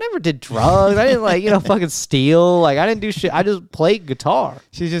 I never did drugs. I didn't like fucking steal. Like I didn't do shit. I just played guitar.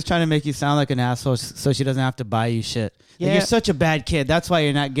 She's just trying to make you sound like an asshole so she doesn't have to buy you shit. Like, Yeah. you're such a bad kid. That's why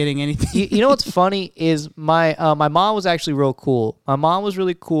you're not getting anything. You know what's funny is my mom was actually real cool. My mom was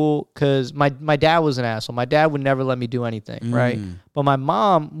really cool because my dad was an asshole. My dad would never let me do anything, right? But my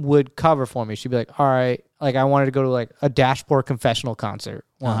mom would cover for me. She'd be like, all right, like I wanted to go to like a Dashboard Confessional concert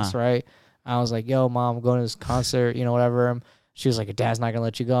once, right? I was like, yo, mom, I'm going to this concert, whatever. She was like, your dad's not going to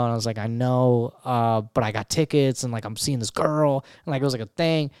let you go. And I was like, I know, but I got tickets and like I'm seeing this girl. And like it was like a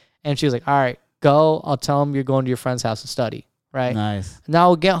thing. And she was like, all right, go. I'll tell him you're going to your friend's house to study, right? Nice. And I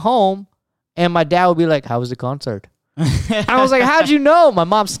would get home, and my dad would be like, how was the concert? I was like, how'd you know? My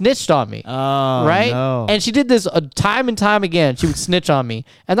mom snitched on me. Oh, Right? no. And she did this time and time again. She would snitch on me.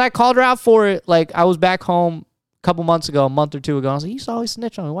 And I called her out for it. Like, I was back home a couple months ago, a month or two ago. I was like, you used to always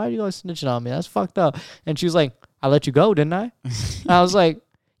snitch on me. Why are you always snitching on me? That's fucked up. And she was like, I let you go, didn't I? And I was like,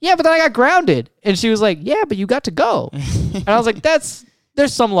 yeah, but then I got grounded. And she was like, yeah, but you got to go. And I was like,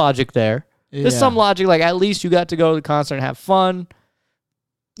 there's some logic there. There's Yeah. some logic. Like, at least you got to go to the concert and have fun.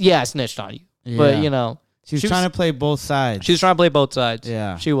 Yeah, I snitched on you. But, Yeah. She was trying to play both sides. she was trying to play both sides.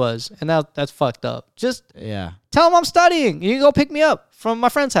 Yeah. She was. And that's fucked up. Just Yeah. tell him I'm studying. You can go pick me up from my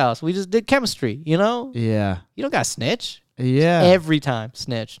friend's house. We just did chemistry, Yeah. You don't got to snitch. Yeah. Every time,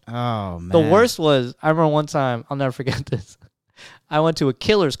 snitch. Oh, man. The worst was, I remember one time, I'll never forget this. I went to a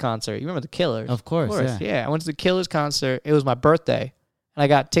Killers concert. You remember the Killers? Of course, Yeah. I went to the Killers concert. It was my birthday. And I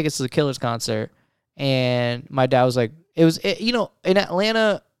got tickets to the Killers concert. And my dad was like, in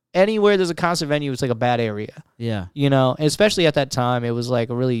Atlanta, anywhere there's a concert venue, it's like a bad area. Yeah. And especially at that time, it was like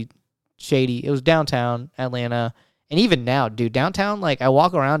a really shady. It was downtown Atlanta. And even now, dude, downtown, like I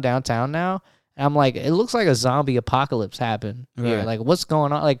walk around downtown now and I'm like, it looks like a zombie apocalypse happened here. Right. Like what's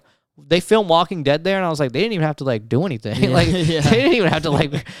going on? Like they filmed Walking Dead there and I was like, they didn't even have to like do anything. Yeah, like yeah. they didn't even have to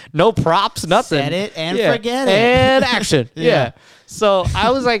like, no props, nothing. Set it and Yeah. forget it. And action. Yeah. Yeah. So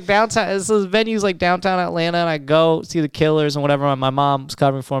I was like downtown. So venues like downtown Atlanta, and I go see the Killers and whatever. My mom's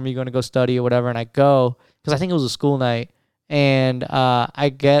covering for me, going to go study or whatever, and I go because I think it was a school night. And I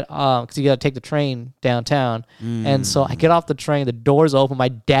get because you got to take the train downtown, and so I get off the train. The doors open. My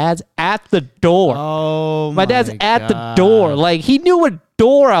dad's at the door. Oh, my dad's at the door. Like he knew what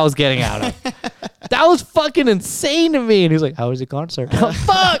door I was getting out of. That was fucking insane to me. And he's like, "How was the concert?" I'm like,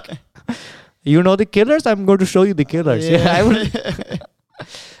 fuck. You know the Killers? I'm going to show you the Killers. Yeah,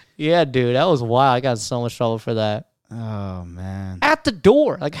 yeah, dude, that was wild. I got in so much trouble for that. Oh man. At the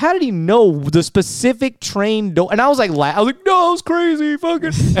door, like, how did he know the specific train door? And I was like, no, it was crazy,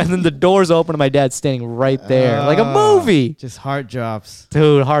 fucking. And then the doors open, and my dad's standing right there, like a movie. Just heart drops.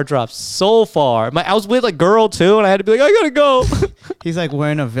 Dude, heart drops so far. I was with a girl too, and I had to be like, I gotta go. He's like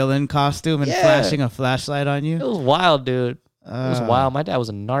wearing a villain costume and Yeah. flashing a flashlight on It you. was wild, dude. It was wild. My dad was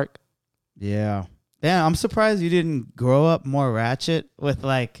a narc. Yeah. Yeah, I'm surprised you didn't grow up more ratchet with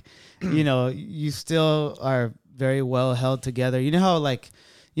like, you know, you still are very well held together. You know how like,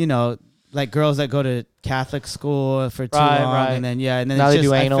 you know, like girls that go to Catholic school for too Right, long right. and then and then Now it's they just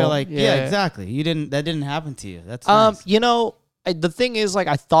do I anal. feel like Yeah. exactly. That didn't happen to you. That's nice. You know, the thing is, like,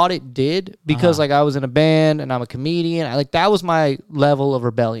 I thought it did because like I was in a band and I'm a comedian. That was my level of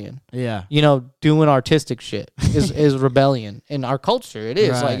rebellion. Yeah. You know, doing artistic shit is rebellion in our culture. It is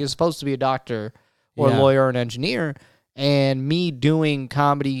Right. like you're supposed to be a doctor or Yeah. a lawyer or an engineer, and me doing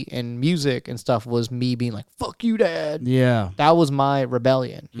comedy and music and stuff was me being like, "Fuck you, dad." Yeah. That was my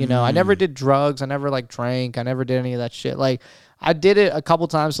rebellion. You know, I Mm. never did drugs. I never like drank. I never did any of that shit. Like I did it a couple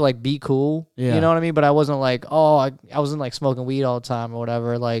times to like be cool. Yeah. You know what I mean? But I wasn't like, I wasn't like smoking weed all the time or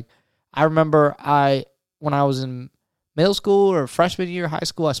whatever. Like I remember when I was in middle school or freshman year of high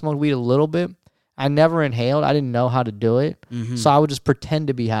school, I smoked weed a little bit. I never inhaled. I didn't know how to do it. Mhm. So I would just pretend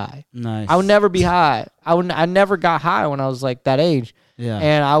to be high. Nice. I would never be high. I never got high when I was like that age. Yeah.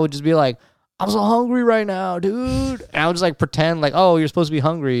 And I would just be like, I'm so hungry right now, dude. And I would just like pretend like, oh, you're supposed to be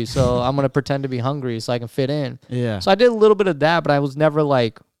hungry. So I'm going to pretend to be hungry so I can fit in. yeah. So I did a little bit of that, but I was never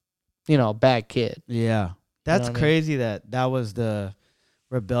like, you know, a bad kid. Yeah. That's what I mean? crazy that was the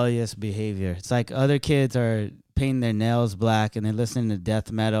rebellious behavior. It's like other kids are painting their nails black and they're listening to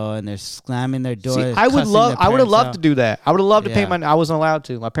death metal and they're slamming their doors. See, I would have loved to do that. I would have loved to Yeah. paint I wasn't allowed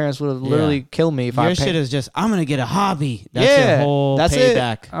to. My parents would have literally killed me if I Your paint. shit is just, I'm going to get a hobby. That's your whole that's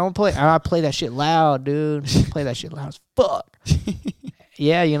payback. it. I play that shit loud, dude. Play that shit loud as fuck.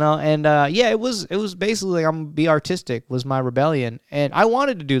 Yeah, you know, and it was basically like I'm gonna be artistic was my rebellion, and I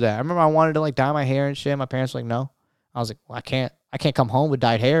wanted to do that. I remember I wanted to like dye my hair and shit. My parents were like, no. I was like, well, I can't come home with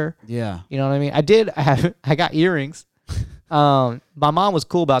dyed hair. Yeah. You know what I mean? I got earrings. My mom was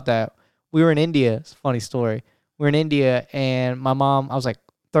cool about that. We were in India. It's a funny story. We were in India, and my mom, I was like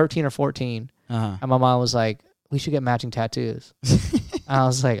 13 or 14, Uh-huh. and my mom was like, we should get matching tattoos. I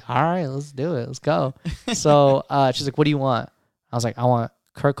was like, all right, let's do it. Let's go. So she's like, what do you want? I was like, I want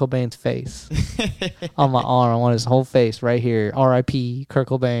Kurt Cobain's face on my arm. I want his whole face right here. R.I.P. Kurt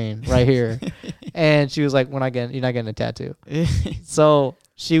Cobain right here. And she was like, you're not getting a tattoo. So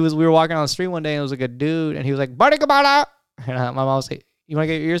we were walking on the street one day and it was like a dude and he was like, Bartikabada. And my mom was like, you want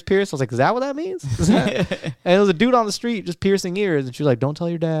to get your ears pierced? I was like, is that what that means? And it was a dude on the street just piercing ears. And she was like, don't tell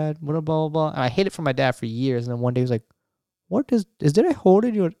your dad. Blah, blah, blah. And I hid it from my dad for years. And then one day he was like, did I hold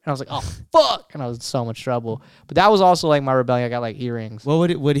it? And I was like, oh, fuck. And I was in so much trouble. But that was also like my rebellion. I got like earrings. What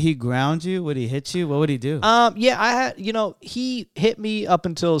would he ground you? Would he hit you? What would he do? Yeah, I had, he hit me up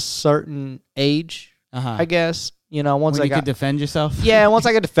until a certain age, Uh-huh. I guess. Once When I you got could defend yourself? yeah, once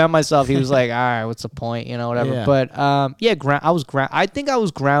I could defend myself, he was like, all right, what's the point? Whatever. Yeah. But I think I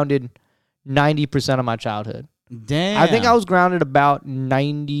was grounded 90% of my childhood. Damn. I think I was grounded about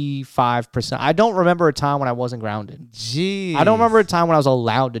 95%. I don't remember a time when I wasn't grounded. Jeez. I don't remember a time when I was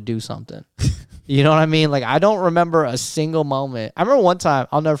allowed to do something. You know what I mean? Like, I don't remember a single moment. I remember one time,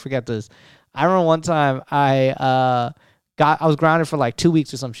 I'll never forget this. I remember one time I was grounded for like 2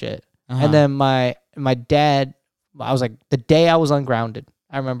 weeks or some shit. Uh-huh. And then my dad, I was like, the day I was ungrounded,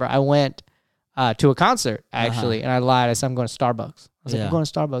 I remember I went to a concert, actually, and I lied. I said, I'm going to Starbucks. I was like, Yeah. I'm going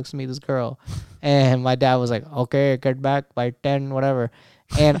to Starbucks to meet this girl. And my dad was like, okay, get back by 10, whatever.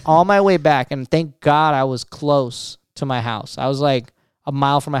 And on my way back, and thank God I was close to my house. I was like a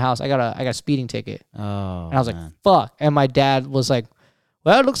mile from my house. I got a speeding ticket. Oh. And I was like, fuck. And my dad was like,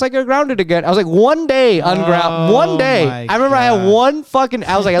 well, it looks like you're grounded again. I was like, one day unground. Oh, One day. my I remember I had God. one fucking,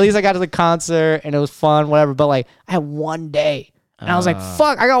 I was like, at least I got to the concert and it was fun, whatever. But like, I had one day. And I was like,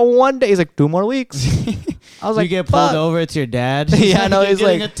 fuck, I got one day. He's like, 2 more weeks. I was like, you get pulled fuck. over, it's your dad. Yeah, I know. You're He's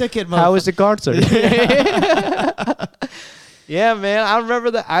getting like, a ticket. how was the concert? Yeah, man. I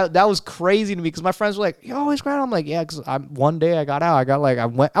remember that. That was crazy to me because my friends were like, "You always grounded." I'm like, "Yeah," because one day I got out.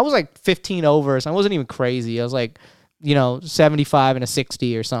 I was like 15 over, so I wasn't even crazy. I was like, 75 and a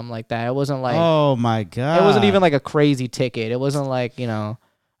 60 or something like that. It wasn't like, Oh my God. it wasn't even like a crazy ticket. It wasn't like, I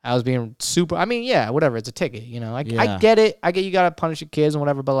was being super. I mean, yeah, whatever. It's a ticket. I Yeah. get it. I get you gotta punish your kids and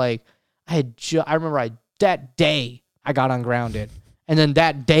whatever. But like, I remember that day I got ungrounded, and then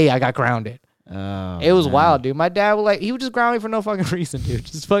that day I got grounded. Oh, It was man. wild, dude. My dad was like, he would just ground me for no fucking reason, dude.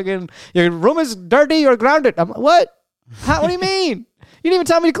 Just fucking, your room is dirty, you're grounded. I'm like, what? What do you mean? You didn't even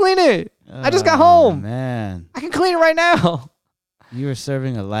tell me to clean it. I just got home. Man, I can clean it right now. you were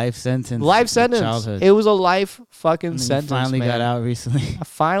serving a life sentence. Life in sentence. Childhood. It was a life fucking And then sentence. you finally man. got out recently. I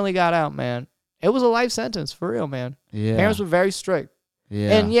finally got out, man. It was a life sentence for real, man. Yeah. Parents were very strict.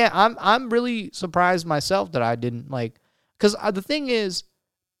 Yeah. And yeah, I'm really surprised myself that I didn't because the thing is,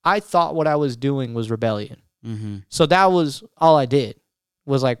 I thought what I was doing was rebellion. Mm-hmm. So that was all I did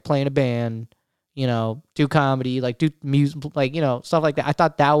was like playing a band, do comedy, like do music, like, stuff like that. I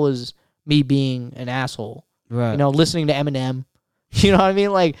thought that was me being an asshole, Right. listening to Eminem. You know what I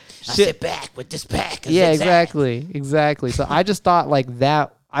mean? Like, I shit. sit back with this pack. of Yeah, zigzags. exactly. So I just thought like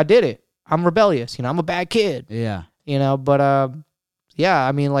that. I did it. I'm rebellious. I'm a bad kid, Yeah. but, yeah,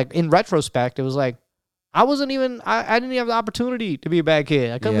 I mean, like in retrospect, it was like, I wasn't even, I didn't even have the opportunity to be a bad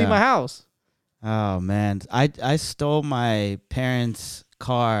kid. I couldn't leave Yeah. my house. Oh man, I stole my parents'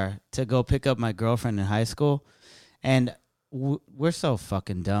 car to go pick up my girlfriend in high school, and we're so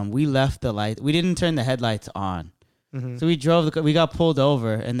fucking dumb. We left the light. We didn't turn the headlights on. Mm-hmm. So we drove the car. We got pulled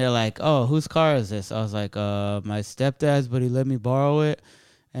over, and they're like, "Oh, whose car is this?" I was like, my stepdad's, but he let me borrow it."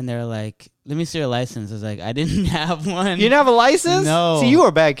 And they're like, "Let me see your license." I was like, "I didn't have one." You didn't have a license? No. See, you were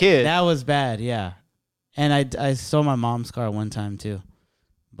a bad kid. That was bad. Yeah, and I stole my mom's car one time too,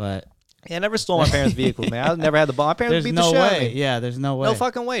 but Yeah, I never stole my parents' vehicles, man. I never had the ball. My parents there's beat no the shit out of way. me. Yeah, there's no way. No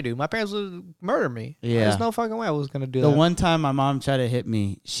fucking way, dude. My parents would murder me. Yeah. There's no fucking way I was gonna do The that. one time my mom tried to hit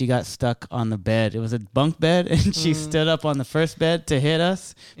me, she got stuck on the bed. It was a bunk bed, and she stood up on the first bed to hit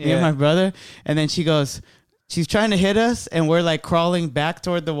us, me and Yeah. my brother. And then she goes, she's trying to hit us, and we're like crawling back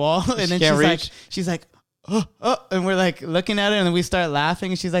toward the wall. And then can't reach? she's like, oh, and we're like looking at her, and then we start laughing,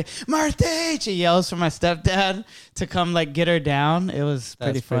 and she's like, Marthe! She yells for my stepdad to come like get her down. It was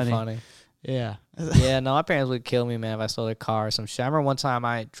That's pretty funny. Yeah. Yeah, no, my parents would kill me, man, if I stole their car or some shit. I remember one time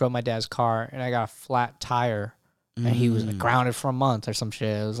I drove my dad's car and I got a flat tire, and he was like, grounded for a month or some shit.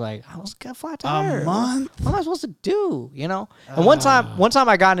 It was like, I was got a flat tire. A month? What am I supposed to do? And one time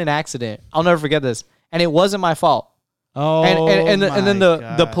I got in an accident. I'll never forget this, and it wasn't my fault. Oh, And then the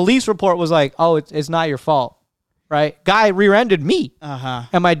God. police report was like, oh, it's not your fault, right? Guy rear-ended me, Uh-huh.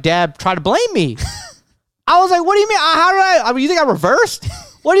 and my dad tried to blame me. I was like, what do you mean? How did I mean, you think I reversed?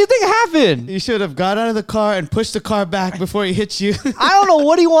 What do you think happened? You should have got out of the car and pushed the car back before he hit you. I don't know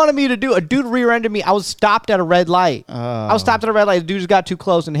what he wanted me to do. A dude rear-ended me. I was stopped at a red light. Oh. I was stopped at a red light. The dude just got too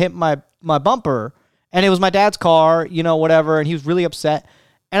close and hit my bumper. And it was my dad's car, whatever. And he was really upset.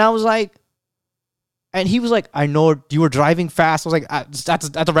 And I was like, and he was like, I know you were driving fast. I was like,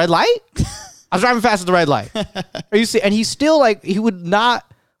 that's at the red light? I was driving fast at the red light. Are you see? And he's still like, he would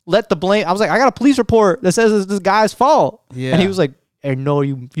not let the blame. I was like, I got a police report that says it's this guy's fault. Yeah. And he was like, I know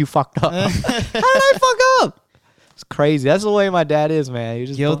you fucked up. How did I fuck up? It's crazy. That's the way my dad is, man. He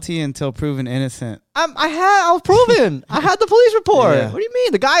just Guilty until proven innocent. I was proven. I had the police report. Yeah. What do you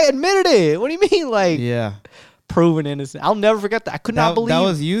mean? The guy admitted it. What do you mean? Like Yeah. proven innocent. I'll never forget that. I could not believe that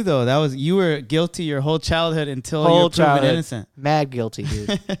was you though. You were guilty your whole childhood until you whole were proven childhood. innocent. Mad guilty,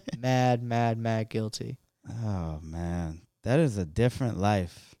 dude. mad guilty. Oh man, that is a different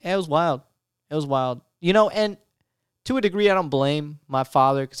life. It was wild. It was wild. And to a degree, I don't blame my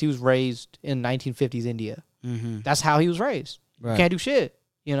father because he was raised in 1950s India. Mm-hmm. That's how he was raised. Right. You can't do shit.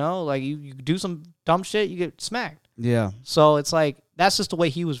 Like you do some dumb shit, you get smacked. Yeah. So it's like, that's just the way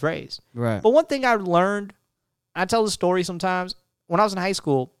he was raised. Right. But one thing I learned, I tell the story sometimes, when I was in high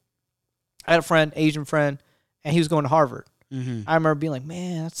school, I had a friend, Asian friend, and he was going to Harvard. Mm-hmm. I remember being like,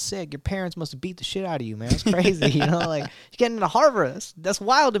 man, that's sick. Your parents must have beat the shit out of you, man. That's crazy. Like, you're getting into Harvard. That's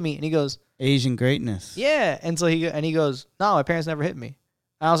wild to me. And he goes, Asian greatness. yeah. And so he goes, no, my parents never hit me.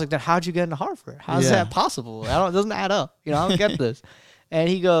 And I was like, then how'd you get into Harvard? How's Yeah. that possible? It doesn't add up. I don't get this. And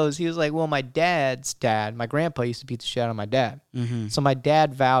he was like, well, my dad's dad, my grandpa used to beat the shit out of my dad. Mm-hmm. So my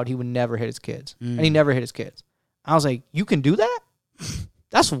dad vowed he would never hit his kids. Mm. And he never hit his kids. I was like, you can do that?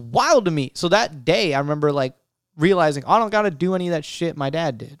 That's wild to me. So that day, I remember like realizing I don't got to do any of that shit my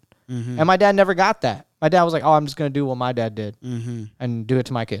dad did. Mm-hmm. And my dad never got that. My dad was like, oh, I'm just going to do what my dad did Mm-hmm. and do it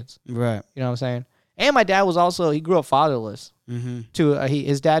to my kids. Right. You know what I'm saying? And my dad was also, he grew up fatherless. Mm-hmm.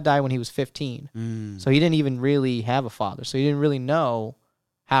 His dad died when he was 15. Mm. So he didn't even really have a father. So he didn't really know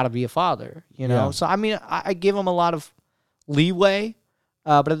how to be a father, you know? Yeah. So, I mean, I give him a lot of leeway.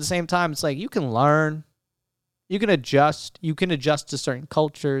 But at the same time, it's like you can learn. You can adjust. You can adjust to certain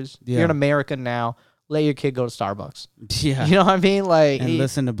cultures. Yeah. You're in America now. Let your kid go to Starbucks. Yeah. You know what I mean? Like, And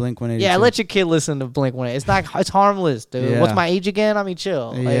listen to Blink-182. yeah, let your kid listen to Blink-182. It's not. It's harmless, dude. Yeah. What's my age again? I mean,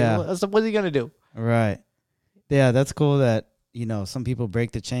 chill. Like, Yeah. What's he gonna do? Right. Yeah, that's cool that, you know, some people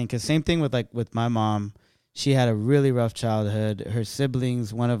break the chain. Because same thing with my mom. She had a really rough childhood. Her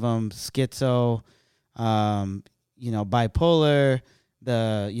siblings, one of them schizo, you know, bipolar.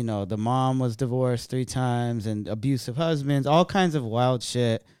 The mom was divorced 3 times and abusive husbands, all kinds of wild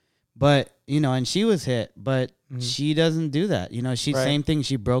shit. But, you know, and she was hit, but she doesn't do that. You know, same thing.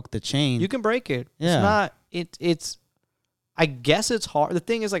 She broke the chain. You can break it. Yeah. It's not. It's. I guess it's hard. The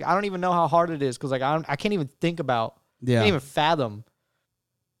thing is, like, I don't even know how hard it is because, like, I can't even think about. I Yeah. can't even fathom.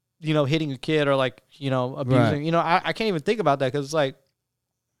 You know, hitting a kid or like, you know, abusing. Right. You know, I can't even think about that because it's like,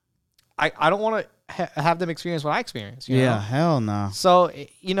 I don't want to have them experience what I experienced. You Yeah, know? hell no. So,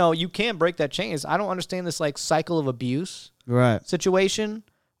 you know, you can't break that chain. I don't understand this like cycle of abuse Right. situation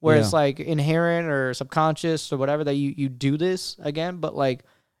where Yeah. it's like inherent or subconscious or whatever that you do this again. But like,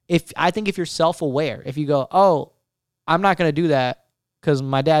 I think if you're self-aware, if you go, oh, I'm not going to do that because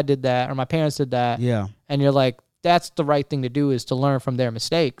my dad did that or my parents did that. Yeah. And you're like, that's the right thing to do is to learn from their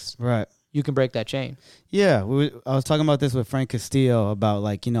mistakes. Right. You can break that chain. Yeah, I was talking about this with Frank Castillo about,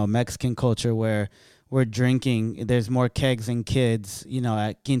 like, you know, Mexican culture where we're drinking. There's more kegs and kids, you know,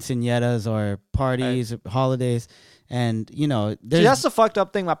 at quinceañeras or parties or holidays. And, you know, See, there's, that's the fucked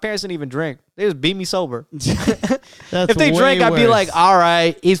up thing. My parents didn't even drink. They just beat me sober. that's If they way drank, I'd be worse. like, all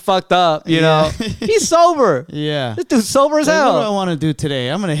right, he's fucked up, you know. He's sober. Yeah. This dude's sober as Like, what do I hell. want to do today?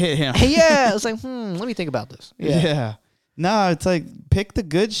 I'm going to hit him. Yeah, it's like, let me think about this. Yeah. No, it's like pick the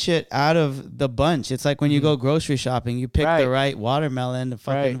good shit out of the bunch. It's like when you go grocery shopping, you pick the right watermelon, the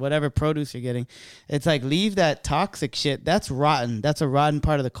fucking whatever produce you're getting. It's like leave that toxic shit. That's rotten. That's a rotten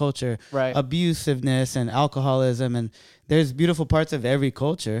part of the culture. Right. Abusiveness and alcoholism, and there's beautiful parts of every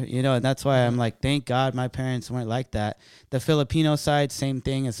culture, you know, and that's why I'm like, thank God my parents weren't like that. The Filipino side, same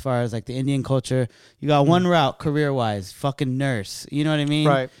thing as far as like the Indian culture. You got one route career-wise, fucking nurse. You know what I mean?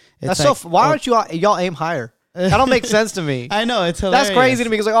 Right. It's That's like, why don't y'all aim higher? That don't make sense to me. I know, it's hilarious. That's crazy to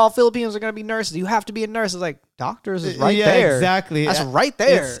me because like all Filipinos are gonna be nurses. You have to be a nurse. It's like doctors is right yeah, there. Exactly. That's right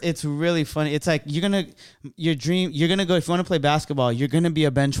there. It's really funny. It's like you're gonna go if you want to play basketball, you're gonna be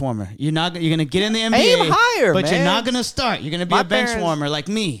a bench warmer. You're gonna get in the NBA. Aim higher, but man. you're not gonna start. You're gonna be My a bench parents- warmer like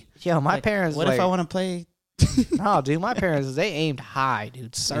me. Yo, my Like, parents. What if I want to play? No, dude, my parents they aimed high,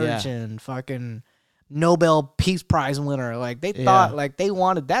 dude. Surgeon, fucking Nobel Peace Prize winner. Like they thought, like they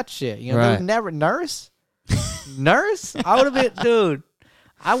wanted that shit. You know, they Right. would never nurse. Nurse? I would have been, dude.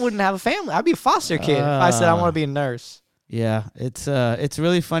 I wouldn't have a family. I'd be a foster kid if I said I want to be a nurse. Yeah, it's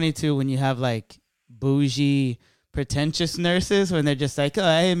really funny too when you have like bougie, pretentious nurses when they're just like, oh,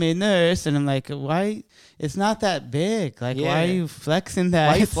 I am a nurse, and I'm like, why? It's not that big. Like, why are Yeah. you flexing that?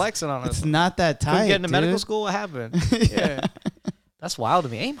 Why are you It's- flexing on us? It's not that Couldn't tight. get into medical dude. school? What happened? Yeah. That's wild to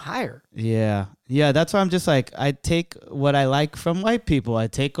me. Aim higher. Yeah. Yeah, that's why I'm just like, I take what I like from white people. I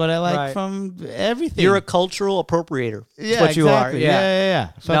take what I like Right. from everything. You're a cultural appropriator. That's yeah, what you exactly. are. Yeah. Yeah.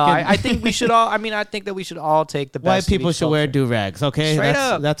 No, Fucking- I think we should all. I mean, I think that we should all take the best. white of people each should wear culture. do-rags, okay? Straight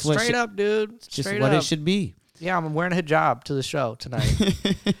up. That's what Straight up, dude. just Straight what up. it should be. Yeah, I'm wearing a hijab to the show tonight.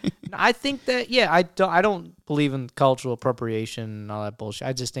 I think that I don't believe in cultural appropriation and all that bullshit.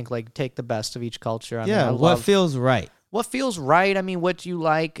 I just think like take the best of each culture. I mean, Yeah, I what love- feels right. what feels right. I mean, what you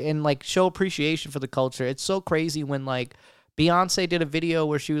like and like show appreciation for the culture. It's so crazy when like Beyonce did a video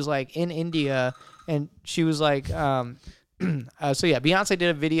where she was like in India and she was like, Beyonce did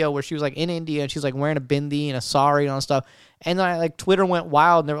a video where she was like in India and she's like wearing a bindi and a sari and all that stuff. And then like Twitter went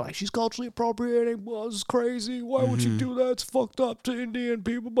wild and they were like, she's culturally appropriating. Well, this is crazy. Why would you do that? It's fucked up to Indian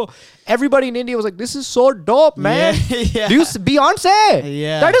people. But everybody in India was like, this is so dope, man. Yeah. Do you Beyonce?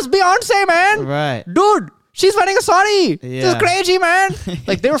 Yeah. That is Beyonce, man. Right. Dude, she's wearing a sari. This is Yeah. crazy, man.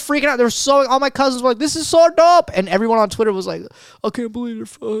 Like, they were freaking out. They were so, all my cousins were like, this is so dope. And everyone on Twitter was like, I can't believe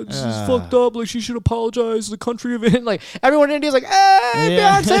it. This is fucked up. Like, she should apologize to the country of it. Like, everyone in India's like, hey,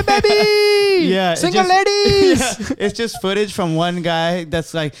 Yeah. Beyonce, baby. Yeah, Single just- ladies. Yeah, it's just footage from one guy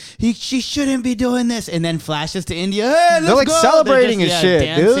that's like, she shouldn't be doing this, and then flashes to India. Hey, let's They're like go. celebrating They're and just, shit,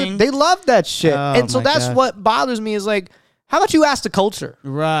 dancing. dude. They love that shit. Oh, And so my that's God. what bothers me is like, How about you ask the culture?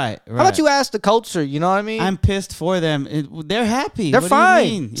 Right. How about you ask the culture? You know what I mean? I'm pissed for them. They're happy. They're What fine.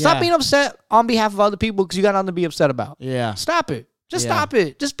 Do you mean? Stop being upset on behalf of other people because you got nothing to be upset about. Yeah. Stop it. Just Yeah. stop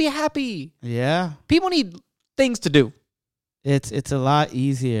it. Just be happy. Yeah. People need things to do. It's a lot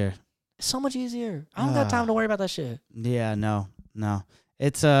easier. It's so much easier. I don't got time to worry about that shit. Yeah, no.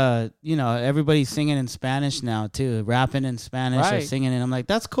 It's everybody's singing in Spanish now too, rapping in Spanish or Right. singing, and I'm like,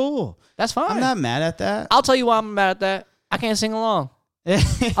 that's cool. That's fine. I'm not mad at that. I'll tell you why I'm mad at that. I can't sing along.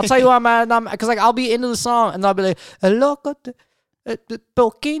 I'll tell you why I'm mad at that. Because like I'll be into the song and I'll be like, loco,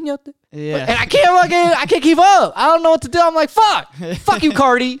 pequeño. Yeah. And I can't keep up. I don't know what to do. I'm like, fuck you,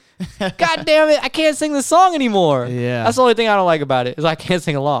 Cardi. God damn it, I can't sing the song anymore. Yeah. That's the only thing I don't like about it is I can't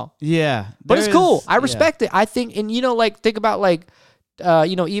sing along. Yeah. But it's There cool. is- I respect it. I think, and like think about like,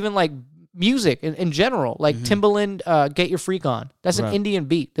 even like music in general, like Timbaland, Get Your Freak On. That's an Right. Indian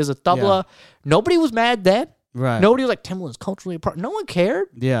beat. There's a tabla. Nobody was mad then. Right. Nobody was like, Timbaland's culturally apart. No one cared.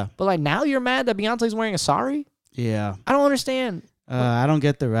 Yeah. But like now you're mad that Beyonce's wearing a sari? Yeah. I don't understand. I don't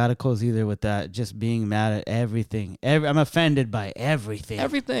get the radicals either with that. Just being mad at everything. I'm offended by everything.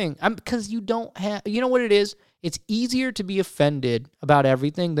 Everything. Because you don't have, you know what it is? It's easier to be offended about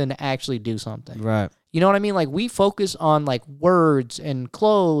everything than to actually do something. Right. You know what I mean? Like we focus on like words and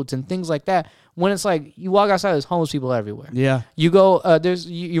clothes and things like that. When it's like you walk outside, there's homeless people everywhere. Yeah. You go,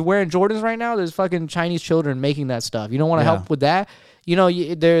 you're wearing Jordans right now. There's fucking Chinese children making that stuff. You don't want to Yeah. help with that. You know,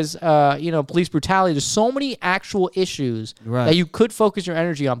 there's police brutality. There's so many actual issues Right. that you could focus your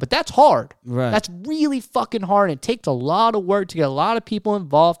energy on, but that's hard. Right. That's really fucking hard. It takes a lot of work to get a lot of people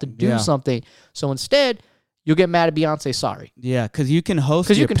involved to do Yeah. something. So instead, you'll get mad at Beyonce. Sorry. Yeah, because you can host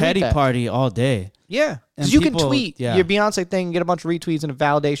 'Cause you your can tweet petty that. party all day. Yeah, because And you people- can tweet yeah. your Beyonce thing, get a bunch of retweets and a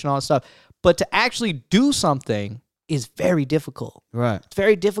validation, all that stuff. But to actually do something is very difficult. Right. It's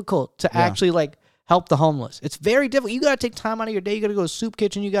very difficult to Yeah. actually like help the homeless. It's very difficult. You got to take time out of your day. You got to go to soup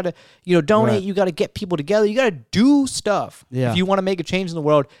kitchen. You got to, donate. Right. You got to get people together. You got to do stuff Yeah. if you want to make a change in the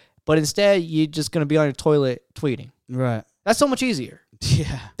world. But instead, you're just going to be on your toilet tweeting. Right. That's so much easier.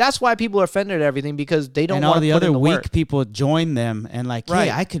 Yeah. That's why people are offended at everything because they don't And want all to the put in other the weak work. people join them and like, Right.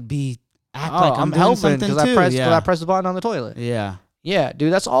 hey, I could be act Oh, like I'm doing helping something because too. I pressed the button on the toilet. Yeah. Yeah,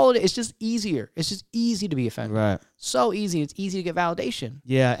 dude, that's all it is. It's just easier. It's just easy to be offended. Right. So easy. It's easy to get validation.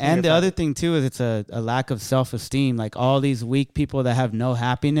 Yeah, and you're the fine. other thing too is it's a lack of self-esteem. Like all these weak people that have no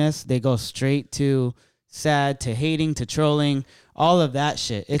happiness, they go straight to sad, to hating, to trolling, all of that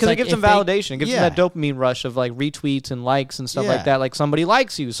shit. It's Because like it gives if them validation. It gives yeah. them that dopamine rush of like retweets and likes and stuff Yeah. like that. Like somebody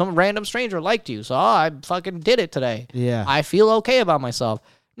likes you. Some random stranger liked you. So I fucking did it today. Yeah. I feel okay about myself.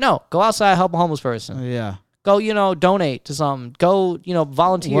 No, go outside, help a homeless person. Yeah. Go, donate to something. Go,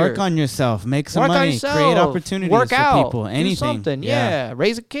 volunteer. Work on yourself. Make some Work on money. yourself. Create opportunities Work for out. people. Do Anything. something. Yeah.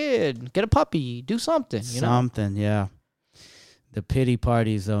 Raise a kid. Get a puppy. Do something. Something. Yeah. The pity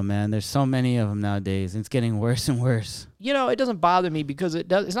parties, though, man. There's so many of them nowadays. It's getting worse and worse. It doesn't bother me because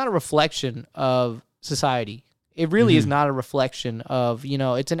it's not a reflection of society. It really is not a reflection of,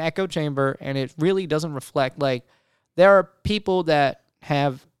 it's an echo chamber and it really doesn't reflect. Like, there are people that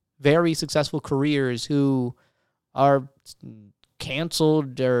have very successful careers who are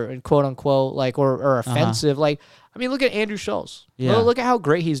canceled or quote unquote, like, or offensive. Like, I mean, look at Andrew Schultz. Yeah. Look at how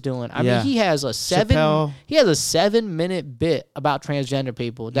great he's doing. I Yeah. mean, he has a Chappelle. 7-minute bit about transgender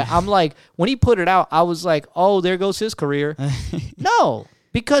people that I'm like, when he put it out, I was like, oh, there goes his career. No,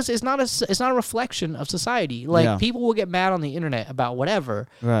 because it's not a reflection of society. Like Yeah. people will get mad on the internet about whatever,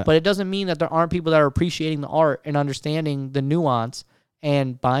 Right. but it doesn't mean that there aren't people that are appreciating the art and understanding the nuance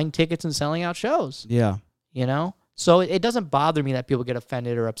and buying tickets and selling out shows. Yeah. So it doesn't bother me that people get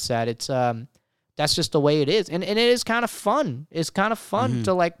offended or upset. It's that's just the way it is, and it is kind of fun. It's kind of fun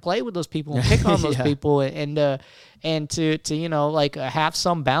to like play with those people and pick on those Yeah. people and to have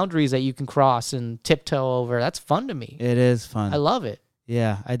some boundaries that you can cross and tiptoe over. That's fun to me. It is fun. I love it.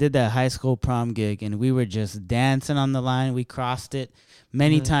 Yeah, I did that high school prom gig, and we were just dancing on the line. We crossed it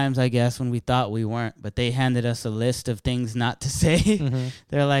many times, I guess, when we thought we weren't. But they handed us a list of things not to say.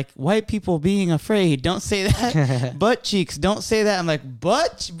 They're like, white people being afraid, don't say that. Butt cheeks, don't say that. I'm like,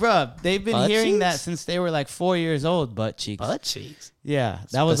 bruh, they've been Butt hearing that cheeks? since they were like 4 years old, butt cheeks. Butt cheeks. Yeah,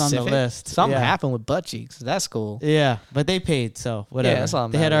 that was on the Specific? list. Something yeah. happened with butt cheeks. That's cool. Yeah, but they paid, so whatever. that's all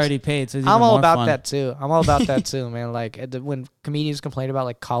that they had matters. already paid, so it's I'm even all more about fun. that too. I'm all about that too, man. Like when comedians complain about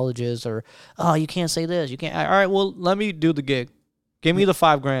like colleges or, oh, you can't say this, you can't. All right, well, let me do the gig. Give me the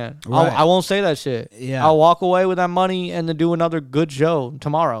 $5,000. Right. I won't say that shit. Yeah. I'll walk away with that money and then do another good show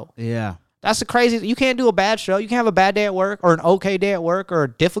tomorrow. Yeah. That's the crazy. You can't do a bad show. You can have a bad day at work or an okay day at work or a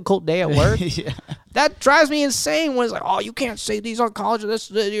difficult day at work. Yeah. That drives me insane when it's like, oh, you can't say these on college.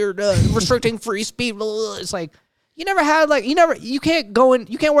 You're restricting free speech. Blah, blah, blah. It's like, You never had like you can't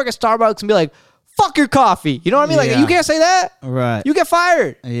work at Starbucks and be like, fuck your coffee. You know what I mean? Like Yeah. you can't say that. Right. You get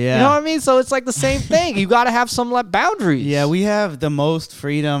fired. Yeah. You know what I mean? So it's like the same thing. You got to have some like boundaries. Yeah, we have the most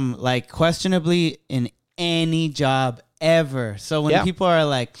freedom, like questionably in any job ever. So when Yeah. people are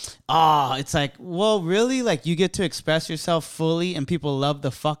like, oh, it's like, well, really? Like you get to express yourself fully and people love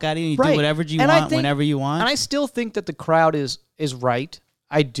the fuck out of you and you Right. do whatever you And I want think- whenever you want. And I still think that the crowd is right.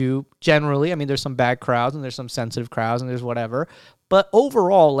 I do generally. I mean, there's some bad crowds and there's some sensitive crowds and there's whatever. But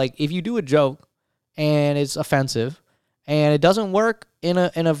overall, like if you do a joke and it's offensive and it doesn't work in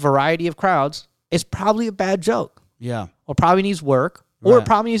a variety of crowds, it's probably a bad joke yeah. or probably needs work or it Right.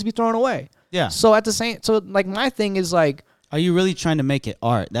 probably needs to be thrown away. Yeah. So like my thing is like, Are you really trying to make it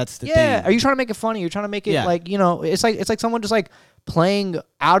art? That's the yeah, thing. are you trying to make it funny? You're trying to make it Yeah. like, it's like someone just like playing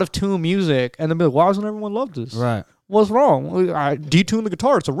out of tune music and then be like, why doesn't everyone love this? Right. What's wrong? I detune the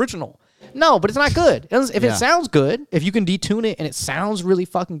guitar. It's original. No, but it's not good. If Yeah. it sounds good, if you can detune it and it sounds really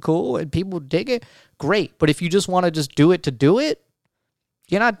fucking cool and people dig it, great. But if you just want to just do it to do it,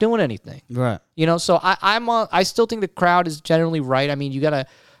 you're not doing anything. Right. So I still think the crowd is generally right. I mean, you gotta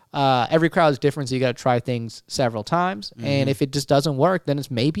every crowd is different, so you gotta try things several times. And if it just doesn't work, then it's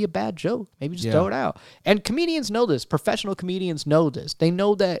maybe a bad joke. Maybe just Yeah. throw it out. And comedians know this. Professional comedians know this. They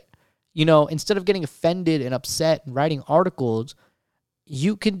know that instead of getting offended and upset and writing articles,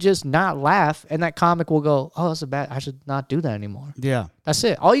 you can just not laugh, and that comic will go, "Oh, that's a bad. I should not do that anymore." Yeah. That's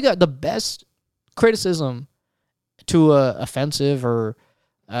it. All you got, the best criticism to a offensive or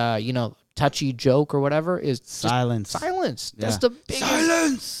touchy joke or whatever is just Silence. silence. Yeah. That's the biggest.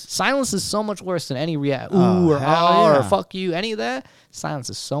 Silence. Silence is so much worse than any react. Oh, Ooh or hell ah or yeah. fuck you. Any of that. Silence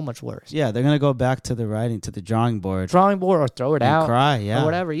is so much worse. Yeah, they're gonna go back to the writing, to the drawing board, Drawing board or throw it and out cry. Yeah. or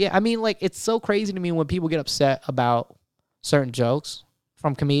whatever. Yeah, I mean, like it's so crazy to me when people get upset about certain jokes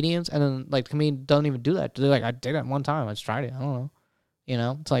from comedians, and then like the comedian doesn't even do that. They're like, I did it one time. I just tried it. I don't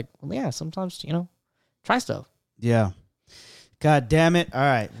know. It's like, well, yeah, sometimes try stuff. Yeah. God damn it! All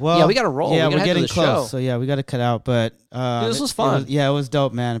right. Well, Yeah, we gotta roll. Yeah, We gotta we're head to getting the close. show. So yeah, we got to cut out. But Dude, this was fun. It was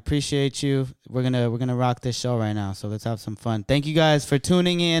dope, man. Appreciate you. We're gonna rock this show right now. So let's have some fun. Thank you guys for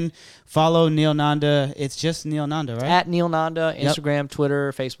tuning in. Follow Neil Nanda. It's just Neil Nanda, right? At Neil Nanda, Instagram,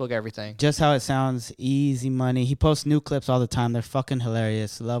 Twitter, Facebook, everything. Just how it sounds. Easy money. He posts new clips all the time. They're fucking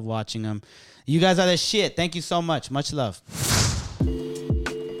hilarious. Love watching them. You guys are the shit. Thank you so much. Much love.